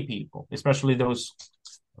many people, especially those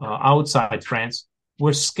outside France,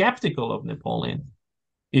 were skeptical of Napoleon.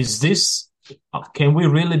 Can we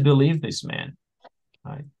really believe this man?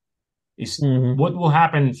 Right? What will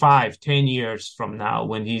happen 5-10 years from now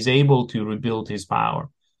when he's able to rebuild his power?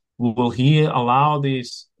 Will he allow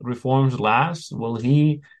these reforms last? Will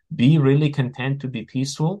he be really content to be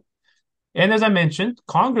peaceful? And as I mentioned,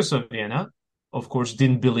 Congress of Vienna, of course,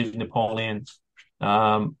 didn't believe Napoleon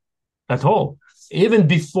at all. Even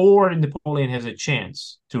before Napoleon has a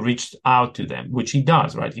chance to reach out to them, which he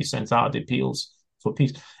does, right? He sends out appeals for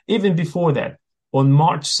peace. Even before that, on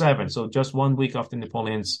March 7th, so just 1 week after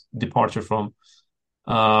Napoleon's departure from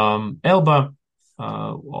Elba,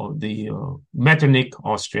 the Metternich,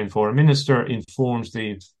 Austrian foreign minister, informs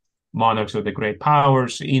the monarchs of the great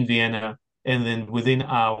powers in Vienna, and then within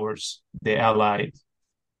hours, the Allied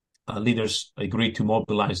leaders agreed to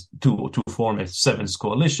mobilize to form a seventh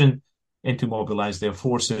coalition and to mobilize their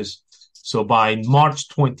forces. So by March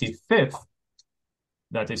 25th,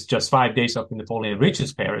 that is just 5 days after Napoleon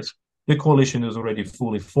reaches Paris, the coalition is already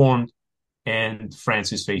fully formed and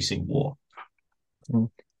France is facing war.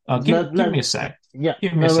 Give me a sec. Yeah,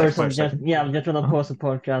 give me a sec. I'm just going to pause the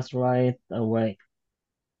podcast right away.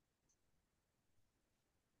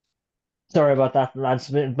 Sorry about that, lads.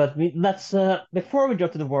 But let's before we go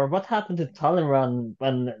to the war, what happened to Talleyrand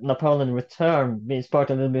when Napoleon returned? We spoke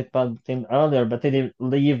a little bit about him earlier, but did he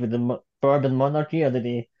leave with the Bourbon monarchy, or did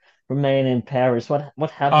he remain in Paris?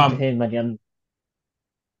 What happened to him again?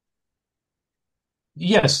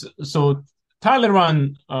 Yes, so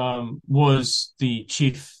Talleyrand was the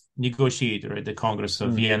chief negotiator at the Congress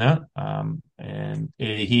of Vienna, and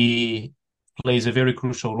he plays a very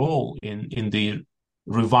crucial role in the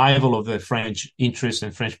revival of the French interests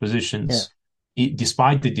and French positions,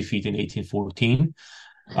 despite the defeat in 1814.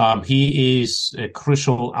 He is a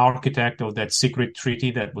crucial architect of that secret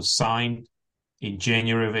treaty that was signed in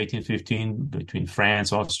January of 1815 between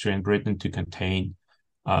France, Austria, and Britain to contain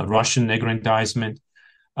Russian aggrandizement.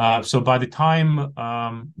 So by the time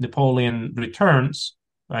Napoleon returns,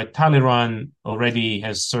 Talleyrand already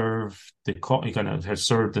has served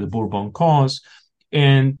the Bourbon cause,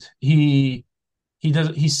 and he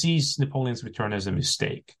sees Napoleon's return as a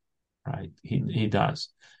mistake, right? He does,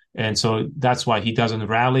 and so that's why he doesn't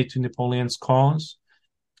rally to Napoleon's cause.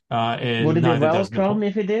 And would it be welcome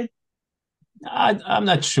if he did? I'm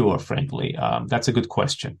not sure, frankly. That's a good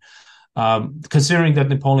question. Considering that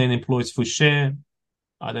Napoleon employs Fouché,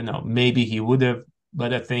 I don't know. Maybe he would have,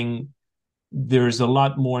 but I think there's a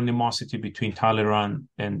lot more animosity between Talleyrand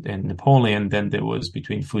and Napoleon than there was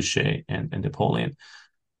between Fouché and Napoleon.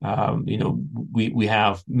 We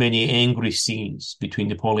have many angry scenes between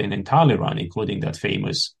Napoleon and Talleyrand, including that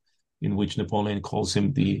famous in which Napoleon calls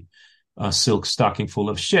him the silk stocking full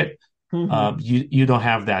of shit. You don't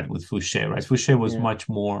have that with Fouché, right? Fouché was much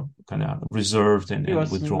more kind of reserved and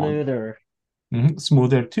withdrawn. Smoother.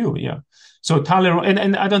 Smoother too, yeah. So Talleyrand,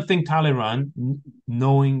 and I don't think Talleyrand,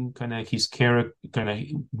 knowing kind of his character, kind of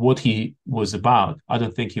what he was about, I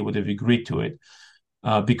don't think he would have agreed to it,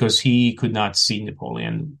 because he could not see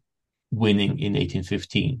Napoleon winning in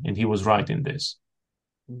 1815, and he was right in this.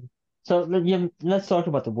 So let's talk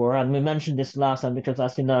about the war. And we mentioned this last time because,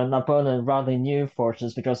 as you know, Napoleon rather new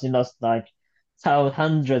forces because he lost like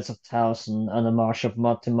hundreds of thousands on the march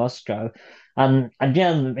to Moscow. And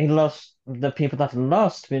again, he lost the people that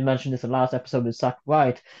lost. We mentioned this in the last episode with Zach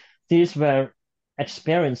White. These were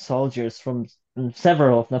experienced soldiers from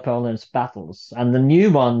several of Napoleon's battles. And the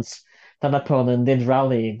new ones that Napoleon did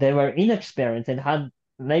rally, they were inexperienced and had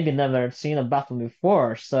maybe never seen a battle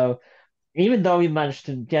before. So even though we managed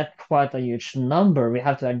to get quite a huge number, we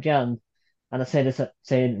have to again, and I say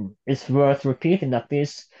it's worth repeating that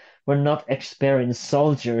these were not experienced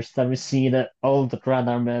soldiers that we see the old Grand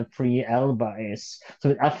Army pre-Elba is.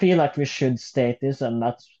 So I feel like we should state this, and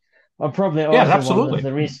that's probably also one of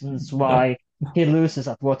the reasons why he loses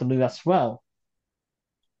at Waterloo as well.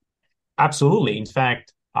 Absolutely. In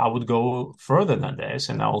fact, I would go further than this,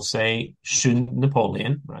 and I will say, shouldn't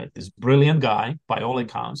Napoleon, right, this brilliant guy, by all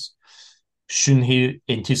accounts, shouldn't he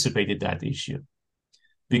anticipated that issue?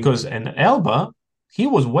 Because in Elba, he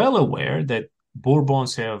was well aware that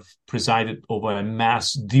Bourbons have presided over a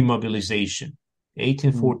mass demobilization.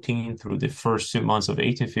 1814 through the first 2 months of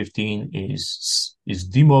 1815 is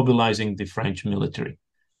demobilizing the French military.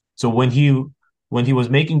 So when he was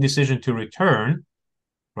making decision to return,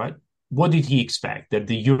 right, what did he expect? That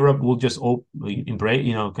the Europe will just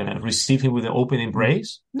embrace, kind of receive him with an open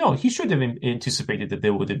embrace? No, he should have anticipated that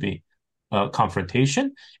there would be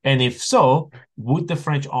confrontation. And if so, would the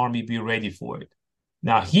French army be ready for it?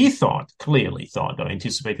 Now, he clearly thought or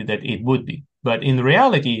anticipated that it would be. But in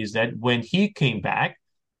reality is that when he came back,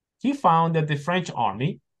 he found that the French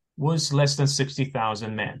army was less than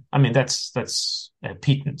 60,000 men. I mean, that's a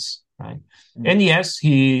pittance, right? And yes,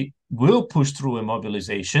 he will push through a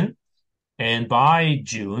mobilization. And by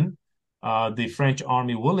June, the French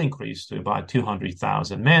army will increase to about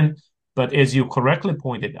 200,000 men. But as you correctly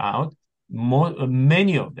pointed out,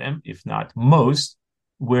 many of them, if not most,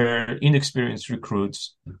 were inexperienced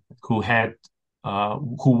recruits who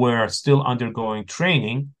were still undergoing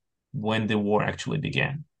training when the war actually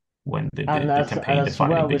began, when the campaign, the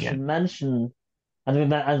fighting began. We should mention, and we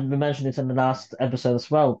mentioned this in the last episode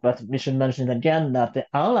as well, but we should mention it again that the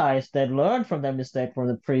Allies, they learned from their mistake from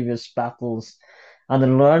the previous battles, and they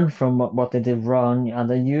learned from what they did wrong, and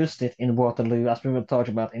they used it in Waterloo, as we will talk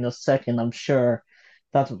about in a second, I'm sure.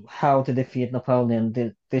 That's how to defeat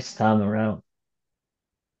Napoleon this time around.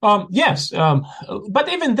 Yes, but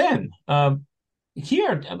even then,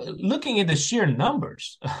 here, looking at the sheer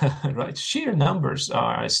numbers, right? Sheer numbers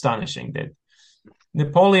are astonishing. That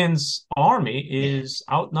Napoleon's army is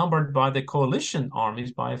outnumbered by the coalition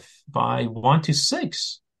armies by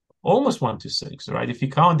 1-6, almost 1-6, right? If you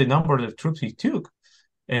count the number of troops he took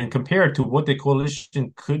and compare it to what the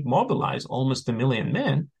coalition could mobilize, almost 1 million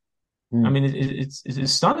men. I mean, it's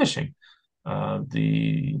astonishing.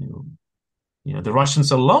 The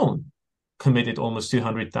Russians alone committed almost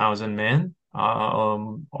 200,000 men.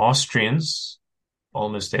 Austrians,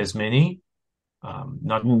 almost as many.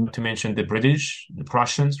 Not to mention the British, the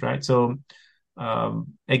Prussians, right? So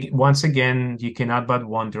once again, you cannot but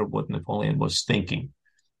wonder what Napoleon was thinking.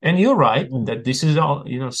 And you're right that this is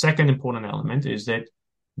second important element is that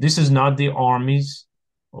this is not the armies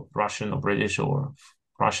of Russian or British or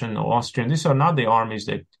Prussian or Austrian. These are not the armies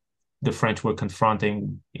that the French were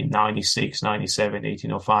confronting in 96, 97,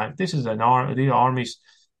 1805. This is the armies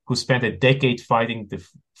who spent a decade fighting the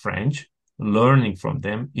French, learning from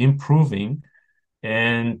them, improving,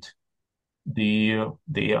 and the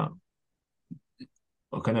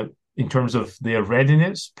kind of in terms of their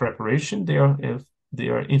readiness, preparation, they have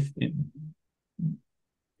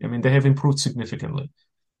improved significantly.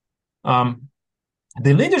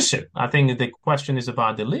 The leadership, I think the question is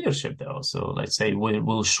about the leadership, though. So let's say,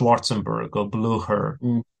 will Schwarzenberg or Blücher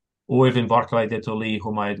or even Barclay de Tolly,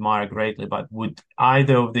 whom I admire greatly, but would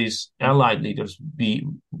either of these Allied leaders be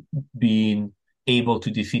able to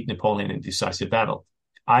defeat Napoleon in a decisive battle?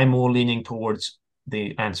 I'm more leaning towards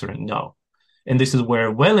the answering no. And this is where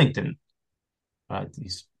Wellington, right?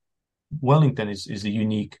 Wellington is a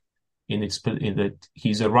unique in that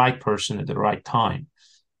he's the right person at the right time.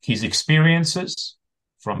 His experiences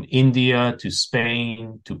from India to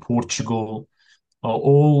Spain to Portugal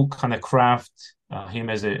all kind of craft him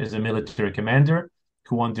as a military commander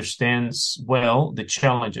who understands well the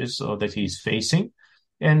challenges that he's facing.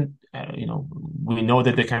 And, we know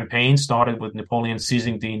that the campaign started with Napoleon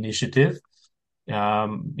seizing the initiative,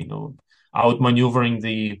 outmaneuvering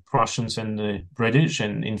the Prussians and the British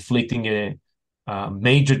and inflicting a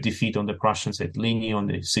major defeat on the Prussians at Ligny on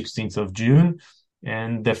the 16th of June.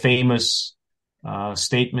 And the famous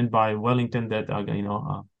statement by Wellington that,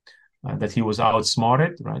 that he was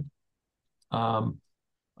outsmarted, right,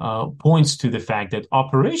 points to the fact that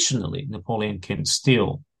operationally Napoleon can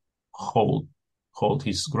still hold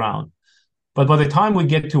his ground. But by the time we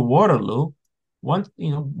get to Waterloo,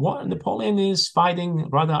 Napoleon is fighting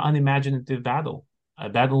rather unimaginative battle, a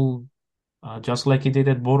battle just like he did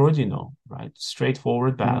at Borodino, right?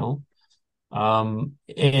 Straightforward battle.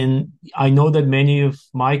 And I know that many of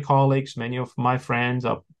my colleagues, many of my friends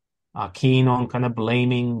are keen on kind of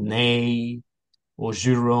blaming Ney or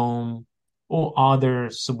Jérôme or other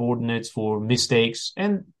subordinates for mistakes.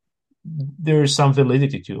 And there is some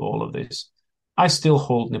validity to all of this. I still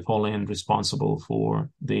hold Napoleon responsible for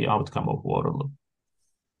the outcome of Waterloo.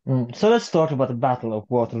 So let's talk about the Battle of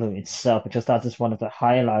Waterloo itself, because that is one of the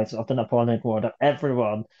highlights of the Napoleonic War that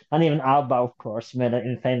everyone, and even Alba, of course, made an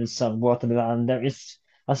infamous song, Waterloo, and there is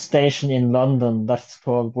a station in London that's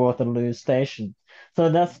called Waterloo Station. So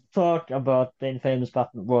let's talk about the infamous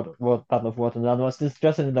Battle of Waterloo. I was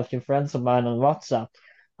discussing with a few friends of mine on WhatsApp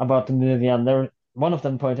about the movie, and one of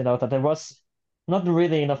them pointed out that there was not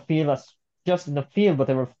really enough field just in the field, but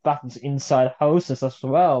there were battles inside houses as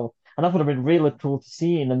well. And that would have been really cool to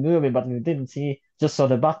see in the movie, but we didn't just saw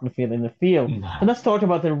the battlefield in the field. And let's talk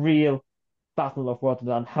about the real Battle of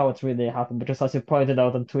Waterloo and how it really happened, because as you pointed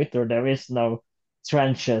out on Twitter, there is no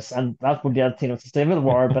trenches, and that would be a thing of the Civil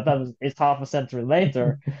War, but it's half a century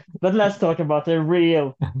later. But let's talk about the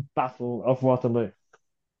real Battle of Waterloo.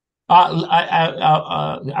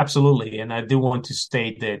 Absolutely, and I do want to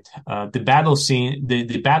state that the battle scene,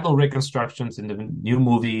 the battle reconstructions in the new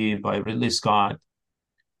movie by Ridley Scott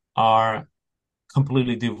are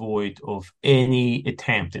completely devoid of any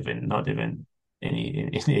attempt, even not even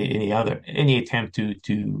any attempt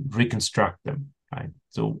to reconstruct them. Right.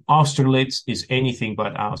 So Austerlitz is anything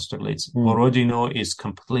but Austerlitz. Borodino is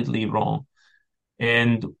completely wrong,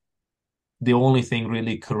 and the only thing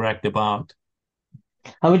really correct about.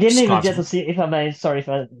 And we didn't even get to see, if I may, sorry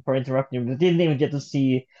for interrupting you, we didn't even get to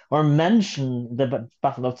see or mention the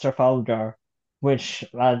Battle of Trafalgar, which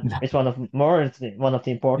is one of the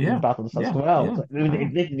important battles as well. So we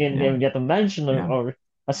didn't even get to mention or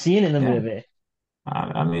a scene in the movie.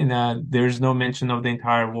 There's no mention of the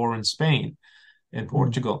entire war in Spain and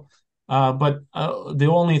Portugal. But the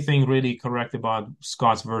only thing really correct about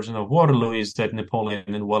Scott's version of Waterloo is that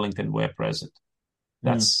Napoleon and Wellington were present.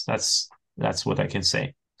 That's what I can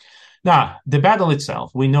say. Now, the battle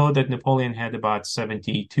itself, we know that Napoleon had about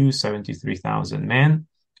 73,000 men,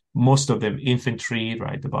 most of them infantry,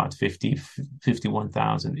 right? About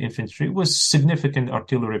 51,000 infantry, with significant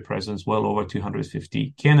artillery presence, well over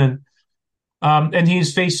 250 cannon. And he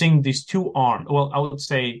is facing these I would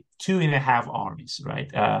say 2.5 armies, right?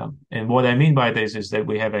 And what I mean by this is that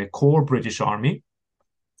we have a core British army,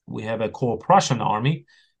 we have a core Prussian army,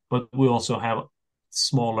 but we also have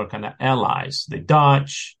smaller kind of allies, the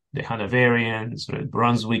Dutch, the Hanoverians, the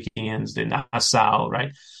Brunswickians, the Nassau,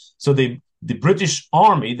 right? So the British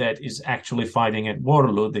army that is actually fighting at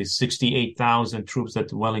Waterloo, the 68,000 troops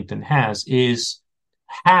that Wellington has, is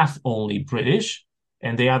half only British,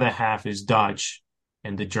 and the other half is Dutch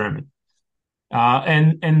and the German.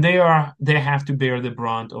 And they have to bear the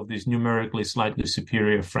brunt of this numerically slightly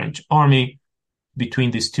superior French army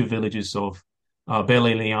between these two villages of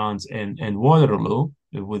Belle-Alliance and Waterloo,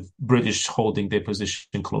 with British holding their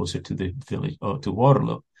position closer to the village to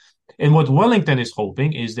Waterloo. And what Wellington is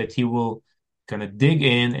hoping is that he will kind of dig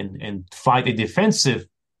in and fight a defensive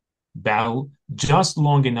battle just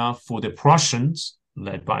long enough for the Prussians,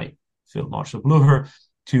 led by Field Marshal Blücher,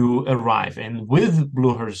 to arrive. And with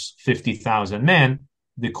Blücher's 50,000 men,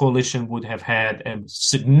 the coalition would have had a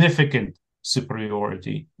significant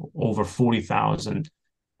superiority, over 40,000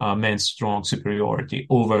 men strong superiority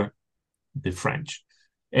over the French.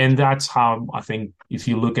 And that's how, I think, if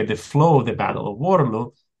you look at the flow of the Battle of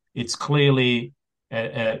Waterloo, it's clearly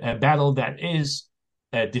a battle that is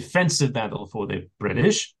a defensive battle for the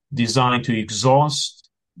British, designed to exhaust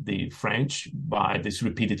the French by these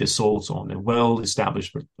repeated assaults on the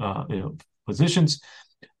well-established positions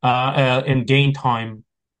and gain time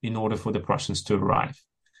in order for the Prussians to arrive.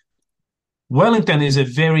 Wellington is a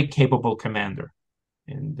very capable commander.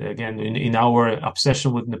 And again, in our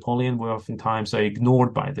obsession with Napoleon, we oftentimes are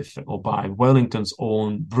ignored by Wellington's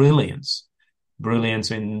own brilliance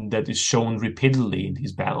that is shown repeatedly in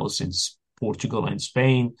his battles in Portugal and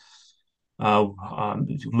Spain.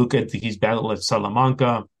 Look at his battle at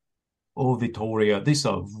Salamanca or Vittoria. These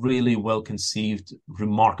are really well-conceived,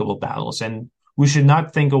 remarkable battles. And we should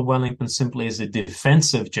not think of Wellington simply as a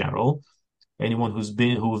defensive general. Anyone who's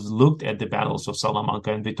looked at the battles of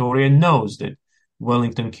Salamanca and Vittoria knows that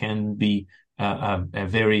Wellington can be a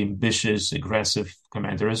very ambitious, aggressive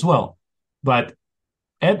commander as well. But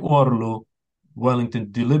at Waterloo,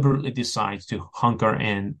 Wellington deliberately decides to hunker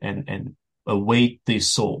and await the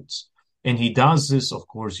assaults. And he does this, of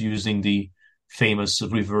course, using the famous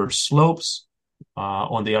reverse slopes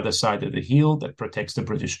on the other side of the hill that protects the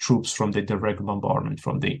British troops from the direct bombardment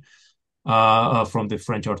from the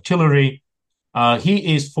French artillery.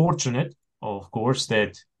 He is fortunate, of course,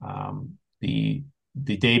 that the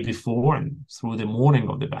day before and through the morning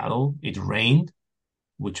of the battle, it rained,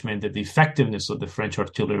 which meant that the effectiveness of the French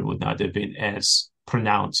artillery would not have been as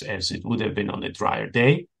pronounced as it would have been on a drier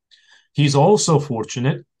day. He's also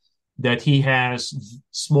fortunate that he has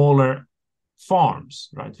smaller farms,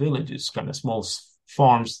 right? Villages, kind of small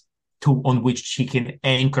farms on which he can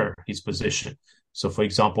anchor his position. So, for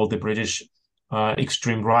example, the British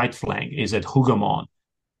extreme right flank is at Hougoumont.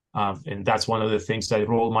 And that's one of the things that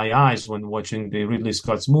rolled my eyes when watching the Ridley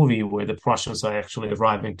Scott's movie, where the Prussians are actually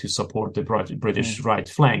arriving to support the British right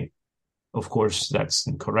flank. Of course, that's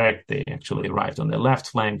incorrect. They actually arrived on the left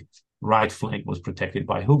flank. Right flank was protected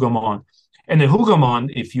by Hougoumont. And the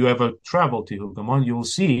Hougoumont, if you ever travel to Hougoumont, you will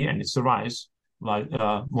see, and it survives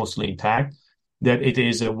mostly intact, that it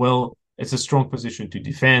is it's a strong position to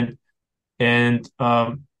defend. And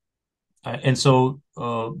so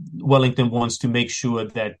Wellington wants to make sure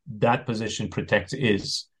that position protects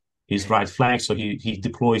his right flank. So he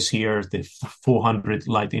deploys here the 400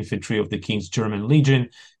 light infantry of the King's German Legion,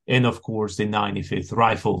 and of course the 95th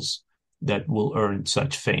Rifles that will earn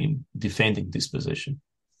such fame defending this position.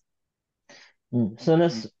 So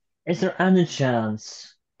is there any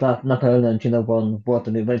chance that Napoleon won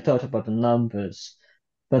Waterloo? We talked about the numbers,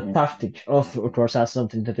 but tactics of course has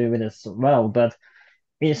something to do with it as well. But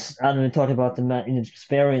and we talked about the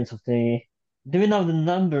experience of do we know the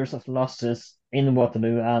numbers of losses in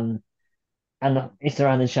Waterloo, and is there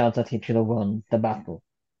any chance that he could have won the battle?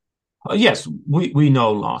 Yes, we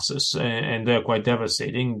know losses, and they're quite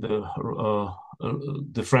devastating.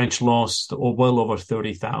 The French lost well over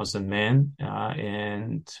 30,000 men,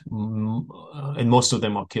 and most of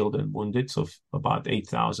them are killed and wounded. So about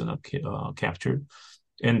 8,000 are captured,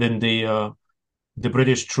 and then the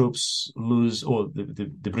British troops lose, or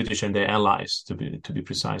the British and their allies, to be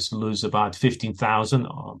precise, lose about 15,000.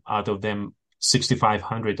 Out of them,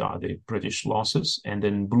 6,500 are the British losses, and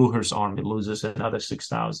then Blücher's army loses another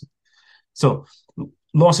 6,000. So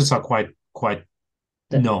losses are quite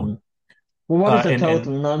known. Well, what is the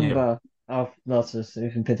total number of losses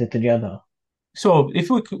if you put it together? So if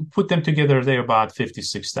we put them together, they're about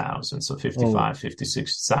 56,000. So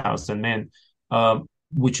 56,000 men,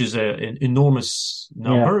 which is an enormous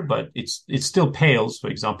number, but it still pales, for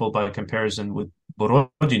example, by comparison with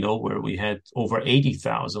Borodino, where we had over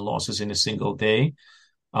 80,000 losses in a single day,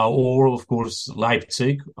 or of course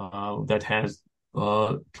Leipzig, that has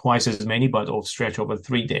twice as many, but of stretch over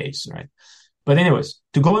 3 days, right? But anyways,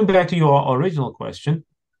 going back to your original question,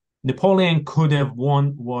 Napoleon could have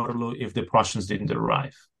won Waterloo if the Prussians didn't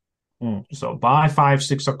arrive. So by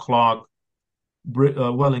 5-6 o'clock,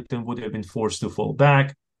 Wellington would have been forced to fall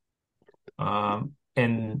back,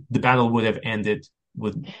 and the battle would have ended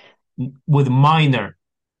with minor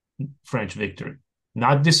French victory.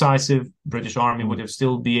 Not decisive. British army would have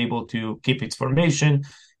still be able to keep its formation.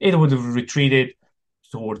 It would have retreated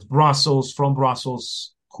towards Brussels. From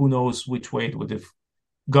Brussels, who knows which way it would have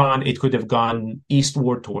gone. It could have gone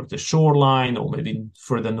eastward towards the shoreline, or maybe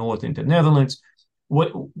further north into the Netherlands.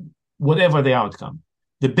 Whatever the outcome.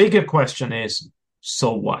 The bigger question is,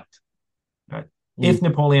 so what? Right? If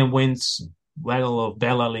Napoleon wins Battle of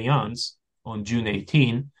Belle Alliance on June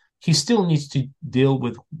 18, he still needs to deal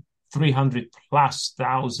with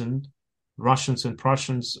 300,000+ Russians and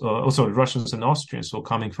Austrians who are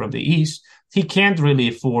coming from the east. He can't really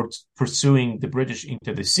afford pursuing the British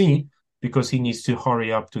into the sea because he needs to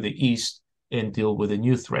hurry up to the east and deal with a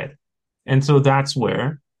new threat. And so that's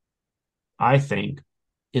where I think,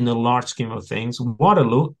 in the large scheme of things,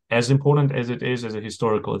 Waterloo, as important as it is as a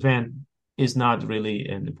historical event, is not really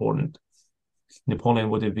an important. Napoleon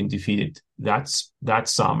would have been defeated that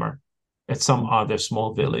summer at some other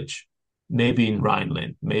small village maybe in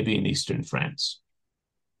Rhineland, maybe in eastern France.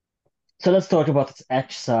 So let's talk about its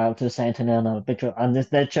exile to Saint Helena, because and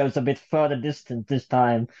that shows a bit further distance this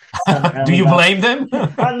time than Do you Helena. blame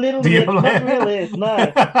them? A little Do you bit, not blame? really,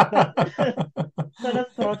 no. So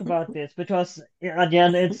let's talk about this because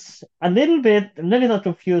again, it's a little bit maybe not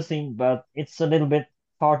confusing, but it's a little bit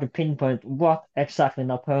hard to pinpoint what exactly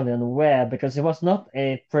Napoleon were because he was not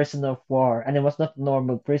a prisoner of war and he was not a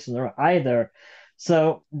normal prisoner either.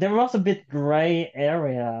 So there was a bit gray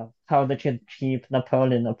area how they could keep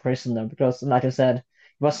Napoleon a prisoner because, like I said, it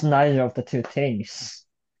was neither of the two things.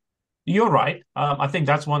 You're right. I think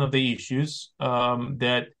that's one of the issues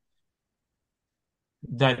that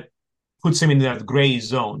puts him in that gray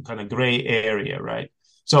zone, kind of gray area, right?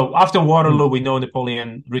 So after Waterloo, we know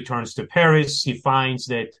Napoleon returns to Paris. He finds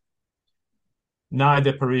that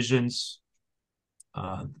neither Parisians,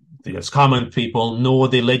 the common people, nor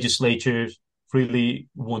the legislature really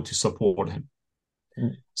want to support him.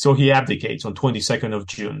 So he abdicates on 22nd of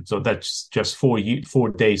June. So that's just 4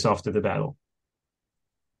 days after the battle.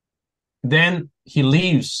 Then he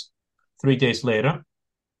leaves 3 days later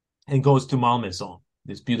and goes to Malmaison,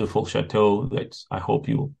 this beautiful chateau that I hope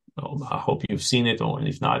you've seen it, or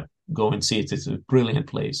if not, go and see it. It's a brilliant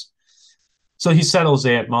place. So he settles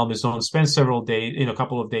there at Malmaison, spends a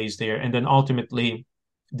couple of days there, and then ultimately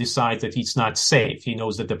decides that he's not safe. He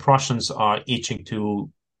knows that the Prussians are itching to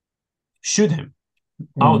shoot him,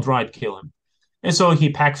 outright kill him. And so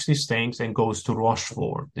he packs his things and goes to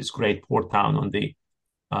Rochefort, this great port town on the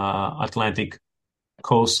Atlantic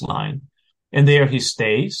coastline. And there he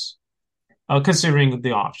stays, considering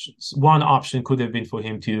the options. One option could have been for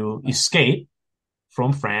him to escape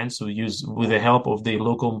from France with the help of the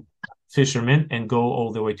local fishermen and go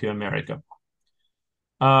all the way to America.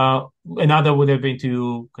 Another would have been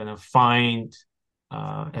to kind of find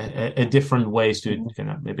a different ways to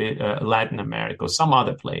kind of maybe Latin America or some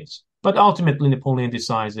other place. But ultimately, Napoleon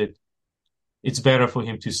decides that it's better for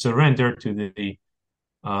him to surrender to the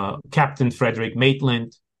Captain Frederick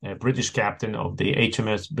Maitland, a British captain of the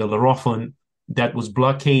HMS Bellerophon that was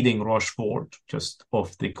blockading Rochefort just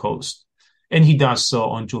off the coast. And he does so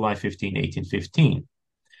on July 15, 1815.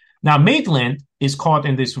 Now, Maitland is caught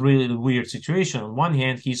in this really weird situation. On one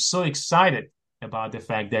hand, he's so excited about the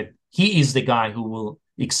fact that he is the guy who will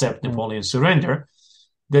accept Napoleon's surrender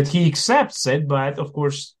that he accepts it. But of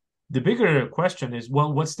course, the bigger question is,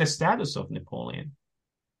 well, what's the status of Napoleon?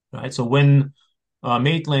 Right. So when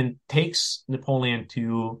Maitland takes Napoleon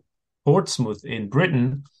to Portsmouth in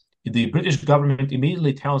Britain, the British government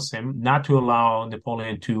immediately tells him not to allow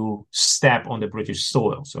Napoleon to step on the British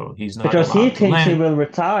soil. So he's not because he allowed to thinks land. he will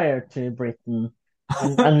retire to Britain.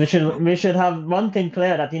 And we should have one thing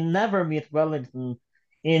clear that he never met Wellington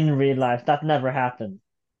in real life. That never happened.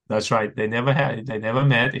 That's right. They never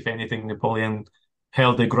met. If anything, Napoleon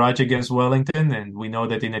held a grudge against Wellington, and we know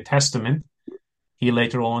that in a testament, he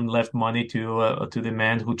later on left money to the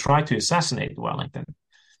man who tried to assassinate Wellington.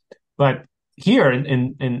 But here,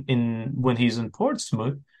 in when he's in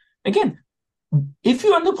Portsmouth, again, if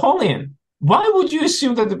you're Napoleon, why would you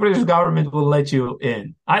assume that the British government will let you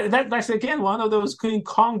in? That's again one of those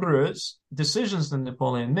incongruous decisions that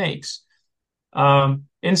Napoleon makes.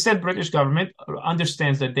 Instead, British government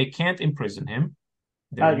understands that they can't imprison him.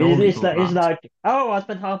 It's like, oh, I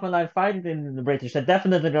spent half my life fighting in the British. They're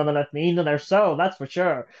definitely gonna let me into their soul, that's for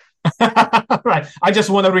sure. Right. I just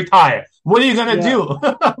want to retire. What are you gonna do?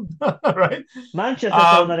 Right. Manchester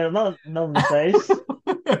sounds like a lovely place.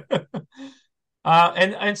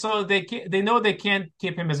 And so they know they can't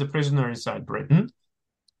keep him as a prisoner inside Britain.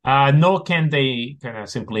 Nor can they kind of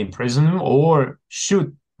simply imprison him or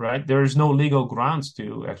shoot. Right, there's no legal grounds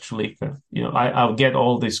to actually, I'll get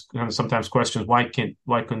all these kind of sometimes questions. Why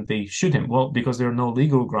couldn't they shoot him? Well, because there are no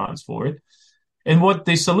legal grounds for it. And what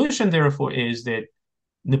the solution therefore is that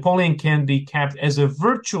Napoleon can be kept as a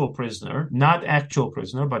virtual prisoner, not actual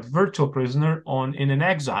prisoner, but virtual prisoner in an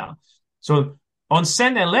exile. So on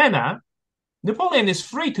Saint Helena, Napoleon is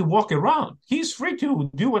free to walk around. He's free to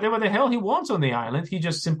do whatever the hell he wants on the island. He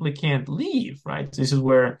just simply can't leave. Right, this is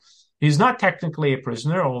where. He's not technically a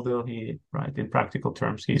prisoner, although in practical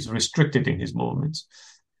terms, he's restricted in his movements.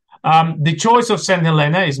 The choice of St.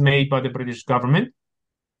 Helena is made by the British government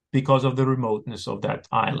because of the remoteness of that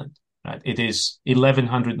island. Right? It is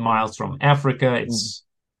 1,100 miles from Africa. It's,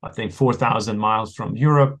 I think, 4,000 miles from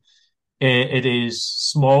Europe. It is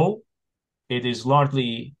small. It is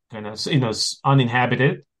largely kind of,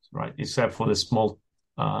 uninhabited, right, except for the small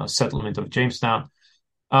settlement of Jamestown.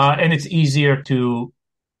 And it's easier to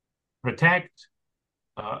protect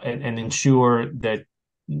and ensure that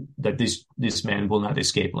this man will not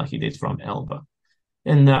escape like he did from Elba.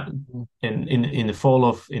 And in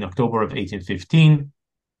October of 1815,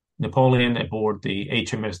 Napoleon aboard the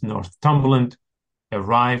HMS Northumberland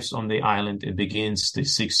arrives on the island and begins the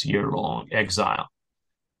 6-year-long exile.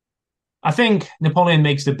 I think Napoleon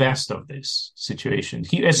makes the best of this situation.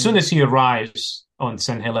 As soon as he arrives on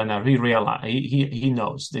St. Helena, he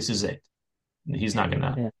knows this is it. He's not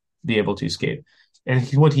gonna be able to escape. And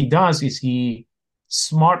what he does is he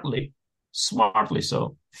smartly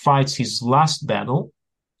so, fights his last battle,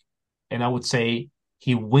 and I would say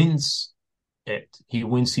he wins it. He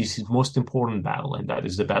wins his most important battle, and that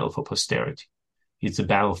is the battle for posterity. It's a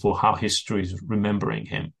battle for how history is remembering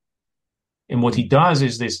him. And what he does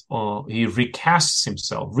is this, he recasts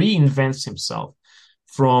himself, reinvents himself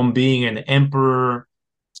from being an emperor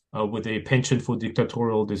with a penchant for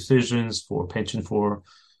dictatorial decisions, for penchant for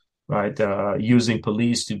using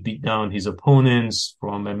police to beat down his opponents,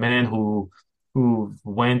 from a man who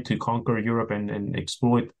went to conquer Europe and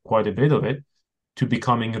exploit quite a bit of it, to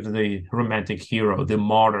becoming the romantic hero, the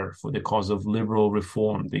martyr for the cause of liberal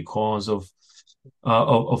reform, the cause of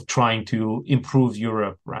trying to improve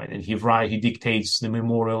Europe, right? And he dictates the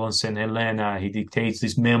memorial on St. Helena. He dictates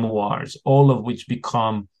these memoirs, all of which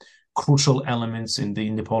become crucial elements in the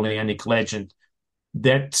Napoleonic legend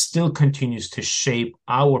that still continues to shape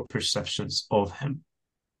our perceptions of him.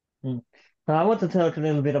 Now, I want to talk a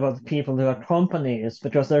little bit about the people who accompany us,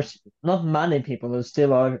 because there's not many people who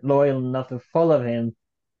still are loyal enough to follow him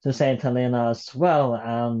to St. Helena as well.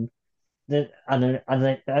 And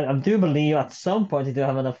I do believe at some point he do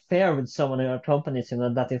have an affair with someone who accompanies him,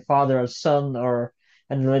 and that the father or son or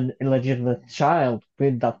an illegitimate child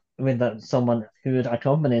with that someone who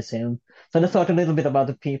accompanies him. So let's talk a little bit about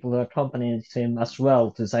the people who accompany him as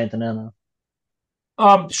well to Saint Helena.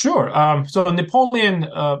 Sure. So Napoleon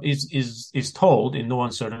is told in no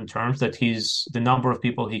uncertain terms that the number of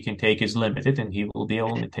people he can take is limited, and he will be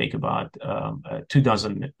able to take about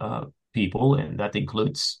 24 people, and that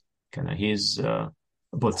includes kind of his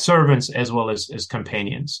both servants as well as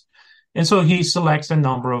companions. And so he selects a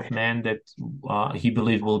number of men that he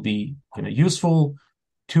believes will be kind of useful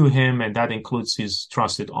to him, and that includes his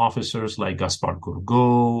trusted officers like Gaspard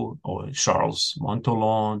Gourgaud or Charles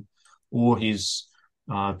Montholon, or his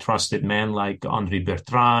trusted men like Henri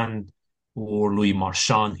Bertrand or Louis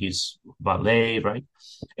Marchand, his valet, right?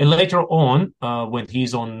 And later on, when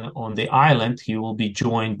he's on the island, he will be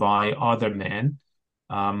joined by other men.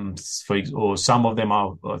 Or some of them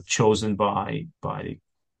are chosen by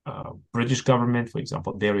British government. For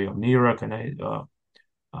example, Derry O'Meara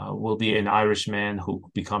will be an Irishman who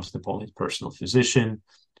becomes Napoleon's personal physician.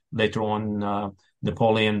 Later on,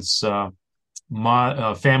 Napoleon's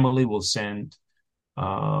family will send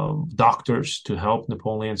doctors to help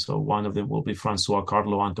Napoleon. So one of them will be Francois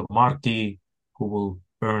Carlo Antomarchi, who will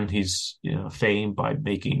earn his fame by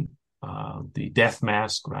making the death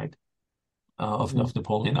mask, right, of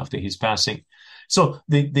Napoleon after his passing. So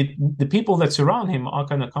the people that surround him are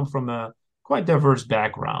going to come from quite diverse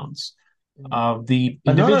backgrounds. The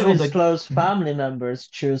But none of individual his close family members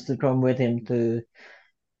choose to come with him to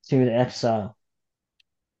the exile.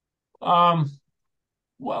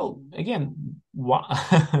 Well, again,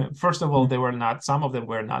 first of all, some of them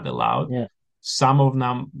were not allowed. Yeah. Some of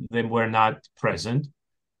them were not present.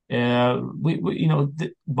 By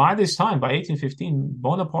this time, by 1815,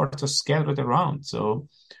 Bonaparte is scattered around. So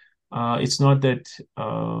it's not that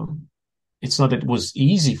it was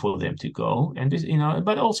easy for them to go. And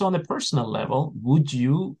but also on a personal level, would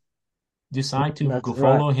you decide to go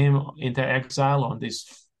follow him into exile on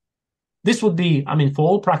this? This would be, I mean, for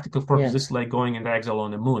all practical purposes, like going into exile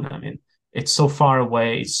on the moon. I mean, it's so far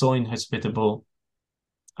away, it's so inhospitable.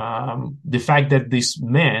 The fact that these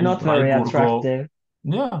men, not very attractive.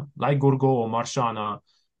 Like Gourgaud or Marchand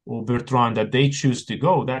or Bertrand, that they choose to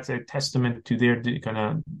go, that's a testament to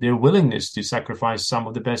their willingness to sacrifice some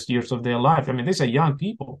of the best years of their life. I mean, these are young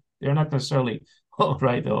people; they're not necessarily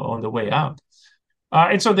on the way out.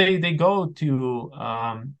 And so they go to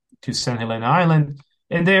St. Helena Island.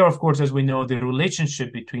 And there, of course, as we know, the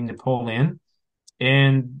relationship between Napoleon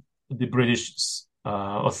and the British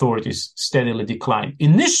authorities steadily declined.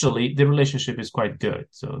 Initially, the relationship is quite good.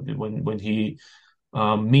 So when he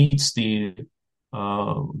meets the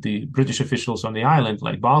British officials on the island,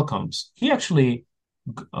 like Balcombs, he actually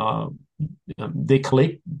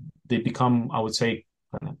they become, I would say,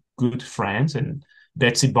 good friends. And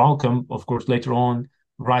Betsy Balcombe, of course, later on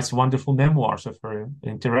writes wonderful memoirs of her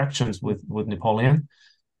interactions with Napoleon.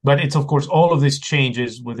 But it's, of course, all of this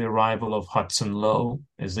changes with the arrival of Hudson Lowe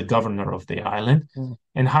as the governor of the island.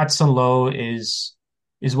 And Hudson Lowe is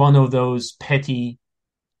one of those petty,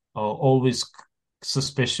 always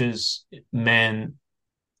suspicious men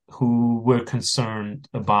who were concerned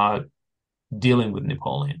about dealing with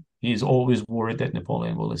Napoleon. He's always worried that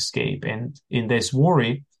Napoleon will escape. And in this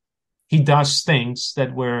worry, he does things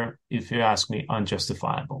that were, if you ask me,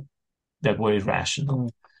 unjustifiable, that were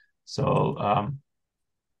irrational. So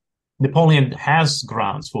Napoleon has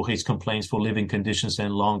grounds for his complaints for living conditions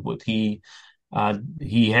in Longwood. He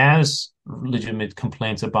has legitimate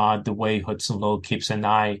complaints about the way Hudson Lowe keeps an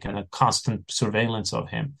eye, kind of constant surveillance of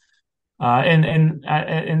him.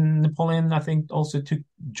 And Napoleon, I think, also took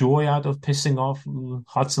joy out of pissing off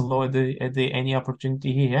Hudson Lowe at the any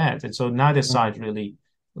opportunity he had, and so neither side really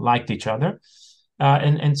liked each other,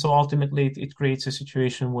 and so ultimately it creates a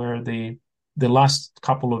situation where the last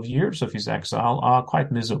couple of years of his exile are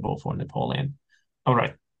quite miserable for Napoleon. All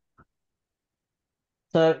right.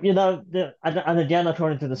 So, and again,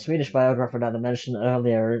 according to the Swedish biographer that I mentioned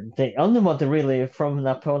earlier, the only one to really, from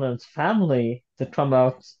Napoleon's family, to come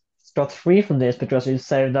out scot-free from this because he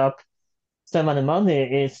saved up so many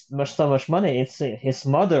money, so much money. It's his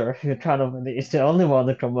mother who kind of is the only one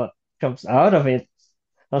that comes out of it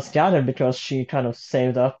unscattered because she kind of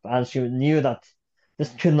saved up and she knew that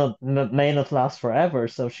this may not last forever.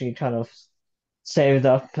 So she kind of saved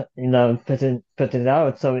up, put it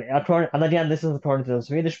out. So and again, this is according to the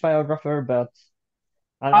Swedish biographer, but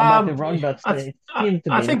I might be wrong, but it seemed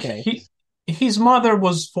to I be think the case. his mother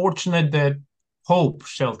was fortunate that Pope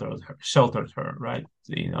sheltered her, right?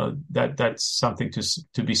 That's something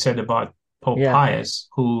to be said about Pope Pius,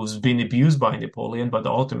 who's been abused by Napoleon, but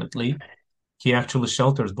ultimately he actually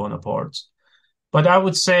shelters Bonaparte. But I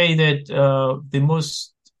would say that the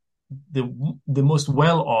most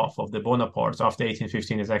well off of the Bonapartes after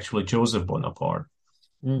 1815 is actually Joseph Bonaparte.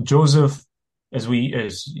 Joseph, as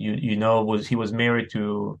you know, was married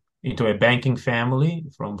into a banking family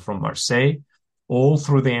from Marseille. All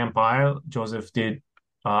through the empire, Joseph did,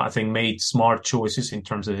 I think, made smart choices in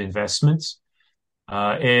terms of investments.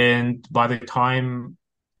 And by the time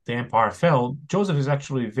the empire fell, Joseph is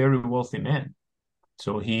actually a very wealthy man.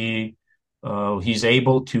 So he's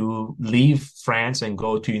able to leave France and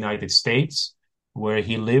go to United States, where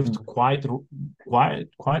he lived quite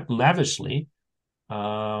lavishly.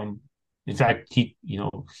 In fact,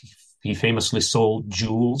 he famously sold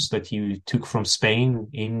jewels that he took from Spain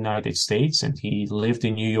in the United States, and he lived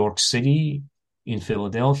in New York City, in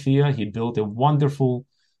Philadelphia. He built a wonderful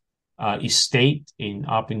estate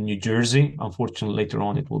up in New Jersey. Unfortunately, later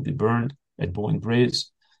on, it will be burned at Boeing Bridge.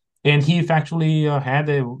 And he actually had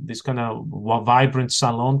this kind of vibrant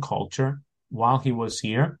salon culture while he was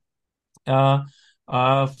here for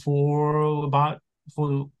a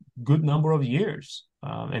good number of years.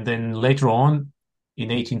 And then later on, in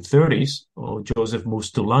 1830s, Joseph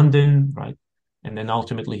moves to London, right? And then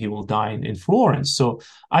ultimately he will die in Florence. So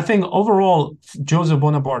I think overall, Joseph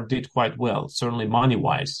Bonaparte did quite well. Certainly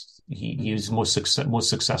money-wise, he was most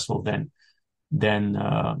successful than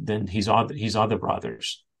his other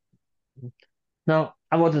brothers. Now,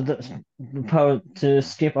 I wanted to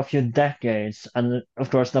skip a few decades, and of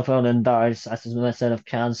course, Napoleon dies, as I said, of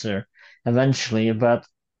cancer eventually. But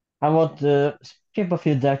I want to skip a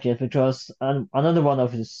few decades because another one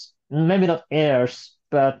of his, maybe not heirs,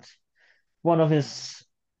 but one of his,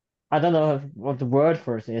 I don't know what the word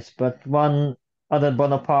for it is, but one other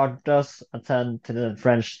Bonaparte does attend to the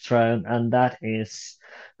French throne, and that is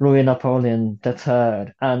Louis Napoleon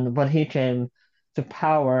III. And when he came to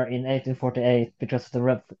power in 1848 because of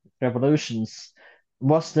the revolutions,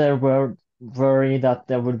 was there worry that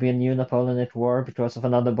there would be a new Napoleonic war because of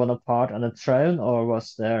another Bonaparte on the throne, or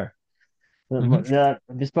was there?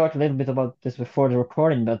 We spoke a little bit about this before the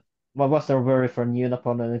recording, but what was there worry for a new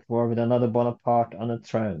Napoleonic war with another Bonaparte on the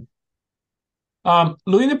throne?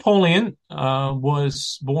 Louis Napoleon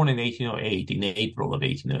was born in 1808, in April of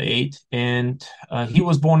 1808, and he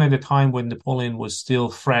was born at a time when Napoleon was still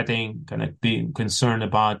fretting, kind of being concerned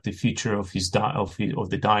about the future of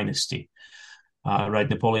the dynasty. Right,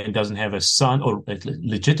 Napoleon doesn't have a son or a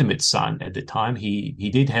legitimate son at the time. He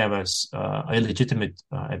did have a legitimate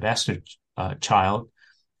bastard child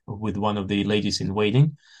with one of the ladies in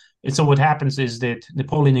waiting. And so what happens is that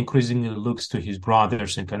Napoleon increasingly looks to his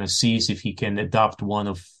brothers and kind of sees if he can adopt one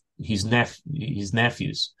of his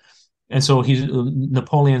nephews. And so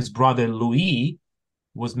Napoleon's brother Louis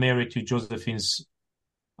was married to Josephine's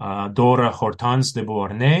daughter Hortense de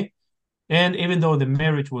Beauharnais. And even though the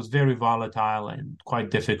marriage was very volatile and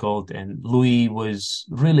quite difficult, and Louis was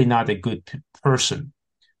really not a good person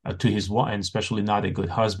to his wife, and especially not a good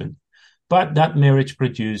husband, but that marriage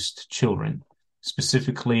produced children.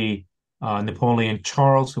 Specifically, Napoleon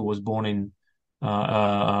Charles, who was born in,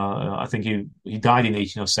 I think he died in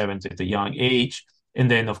 1807 at a young age. And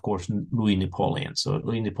then, of course, Louis Napoleon. So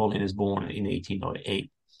Louis Napoleon is born in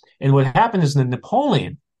 1808. And what happened is that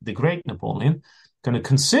Napoleon, the great Napoleon, kind of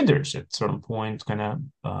considers at a certain point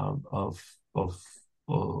kind of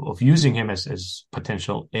using him as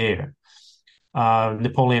potential heir.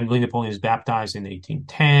 Louis Napoleon is baptized in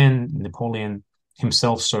 1810. Napoleon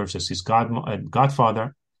himself serves as his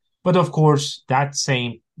godfather. But of course, that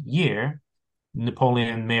same year,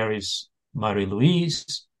 Napoleon marries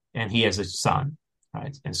Marie-Louise, and he has a son,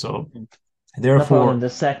 right? And so, therefore,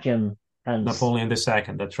 Napoleon II, Napoleon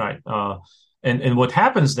II, that's right. And what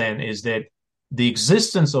happens then is that the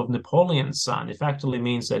existence of Napoleon's son effectively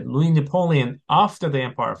means that Louis Napoleon, after the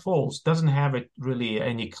empire falls, doesn't have really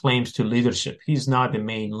any claims to leadership. He's not the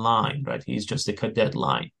main line, right? He's just a cadet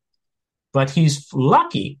line. But he's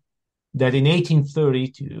lucky that in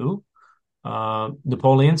 1832,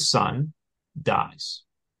 Napoleon's son dies.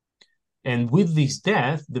 And with this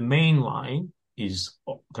death, the main line is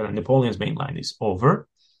kind of Napoleon's main line is over.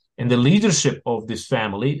 And the leadership of this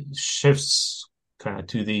family shifts kind of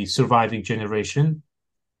to the surviving generation.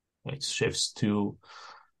 It shifts to,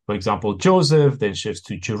 for example, Joseph, then shifts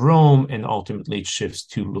to Jerome, and ultimately it shifts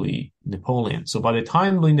to Louis Napoleon. So by the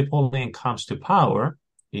time Louis Napoleon comes to power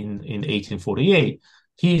in 1848,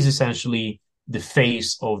 he is essentially the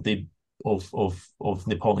face of the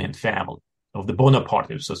Napoleon family, of the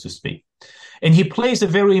Bonapartism, so to speak. And he plays a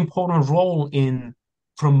very important role in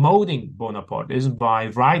promoting Bonapartism by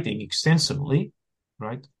writing extensively,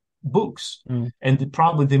 right, books. And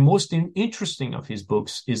probably the most interesting of his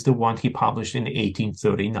books is the one he published in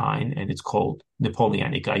 1839, and it's called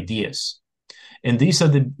Napoleonic Ideas. And this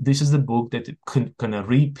is the book that kind of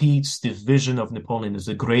repeats the vision of Napoleon as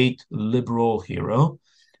a great liberal hero,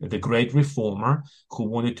 the great reformer who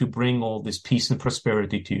wanted to bring all this peace and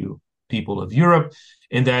prosperity to people of Europe,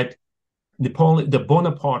 and that the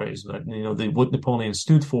Bonapartism, what Napoleon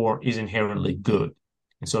stood for, is inherently good.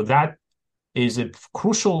 And so that is a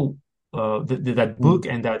crucial, that book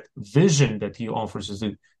and that vision that he offers is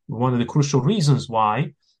one of the crucial reasons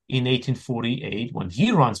why in 1848, when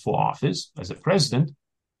he runs for office as a president,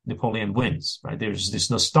 Napoleon wins, right? There's this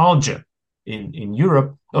nostalgia in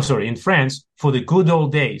Europe, in France, for the good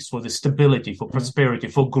old days, for the stability, for prosperity,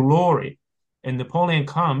 for glory. And Napoleon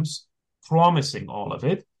comes promising all of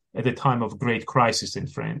it at a time of great crisis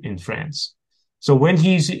in France. So when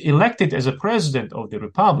he's elected as a president of the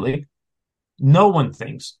Republic, no one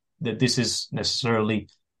thinks that this is necessarily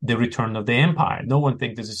the return of the empire. No one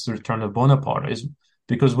thinks this is the return of Bonapartism,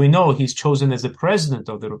 because we know he's chosen as the president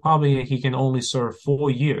of the Republic. He can only serve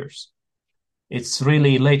 4 years. It's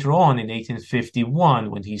really later on in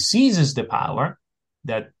 1851, when he seizes the power,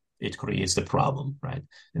 that it creates the problem, right?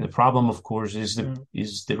 And the problem, of course, is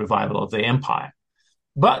the revival of the empire.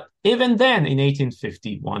 But even then, in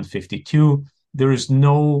 1851, 52, there is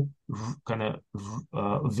no kind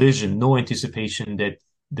of vision, no anticipation that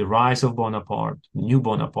the rise of Bonaparte, new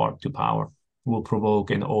Bonaparte to power, will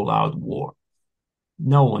provoke an all-out war.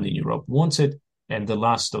 No one in Europe wants it, and the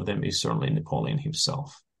last of them is certainly Napoleon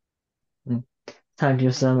himself. Thank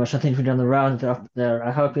you so much. I think we're going to round it up there.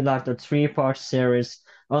 I hope you liked our 3-part series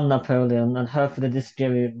on Napoleon, and hopefully this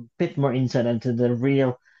gave you a bit more insight into the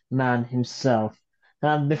real man himself.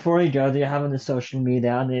 And before you go, do you have any social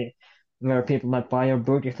media where people might buy your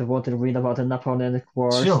book if they want to read about the Napoleonic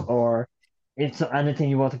Wars? Sure. Or if there's anything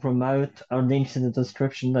you want to promote or links in the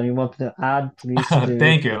description that you want to add, please do.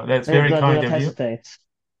 Thank you. That's very kind of you.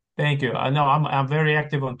 Thank you. I know I'm very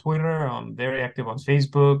active on Twitter. I'm very active on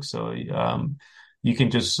Facebook. So you can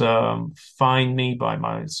just find me by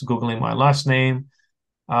Googling my last name.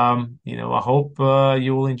 I hope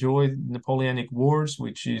you will enjoy Napoleonic Wars,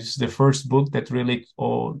 which is the first book that really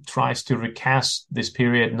tries to recast this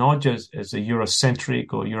period, not just as a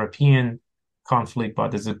Eurocentric or European conflict,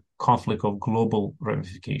 but as a conflict of global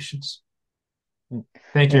ramifications.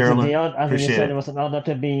 Thank you, Erlen. As you said, it was an honor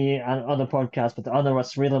to be on the podcast, but the honor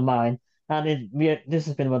was really mine. And this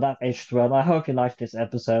has been Without Age 12. I hope you liked this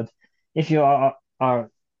episode. If you are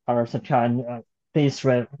so kind, please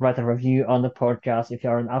write a review on the podcast. If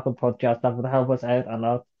you're on Apple Podcast, that would help us out a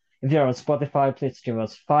lot. If you're on Spotify, please give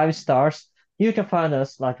us 5 stars. You can find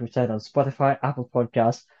us, like we said, on Spotify, Apple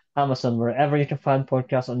Podcasts, Amazon, wherever you can find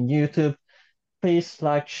podcasts, on YouTube. Please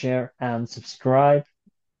like, share, and subscribe.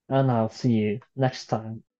 And I'll see you next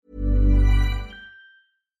time.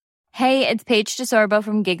 Hey, it's Paige DeSorbo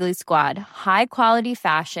from Giggly Squad. High quality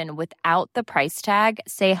fashion without the price tag.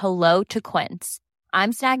 Say hello to Quince.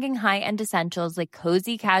 I'm snagging high-end essentials like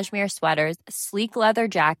cozy cashmere sweaters, sleek leather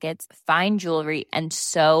jackets, fine jewelry, and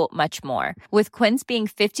so much more. With Quince being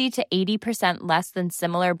 50 to 80% less than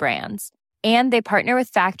similar brands. And they partner with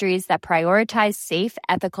factories that prioritize safe,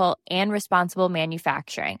 ethical, and responsible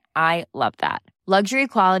manufacturing. I love that. Luxury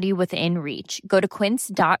quality within reach. Go to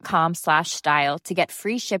quince.com/style to get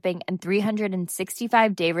free shipping and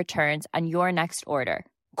 365-day returns on your next order.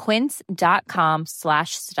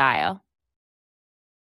 Quince.com/style.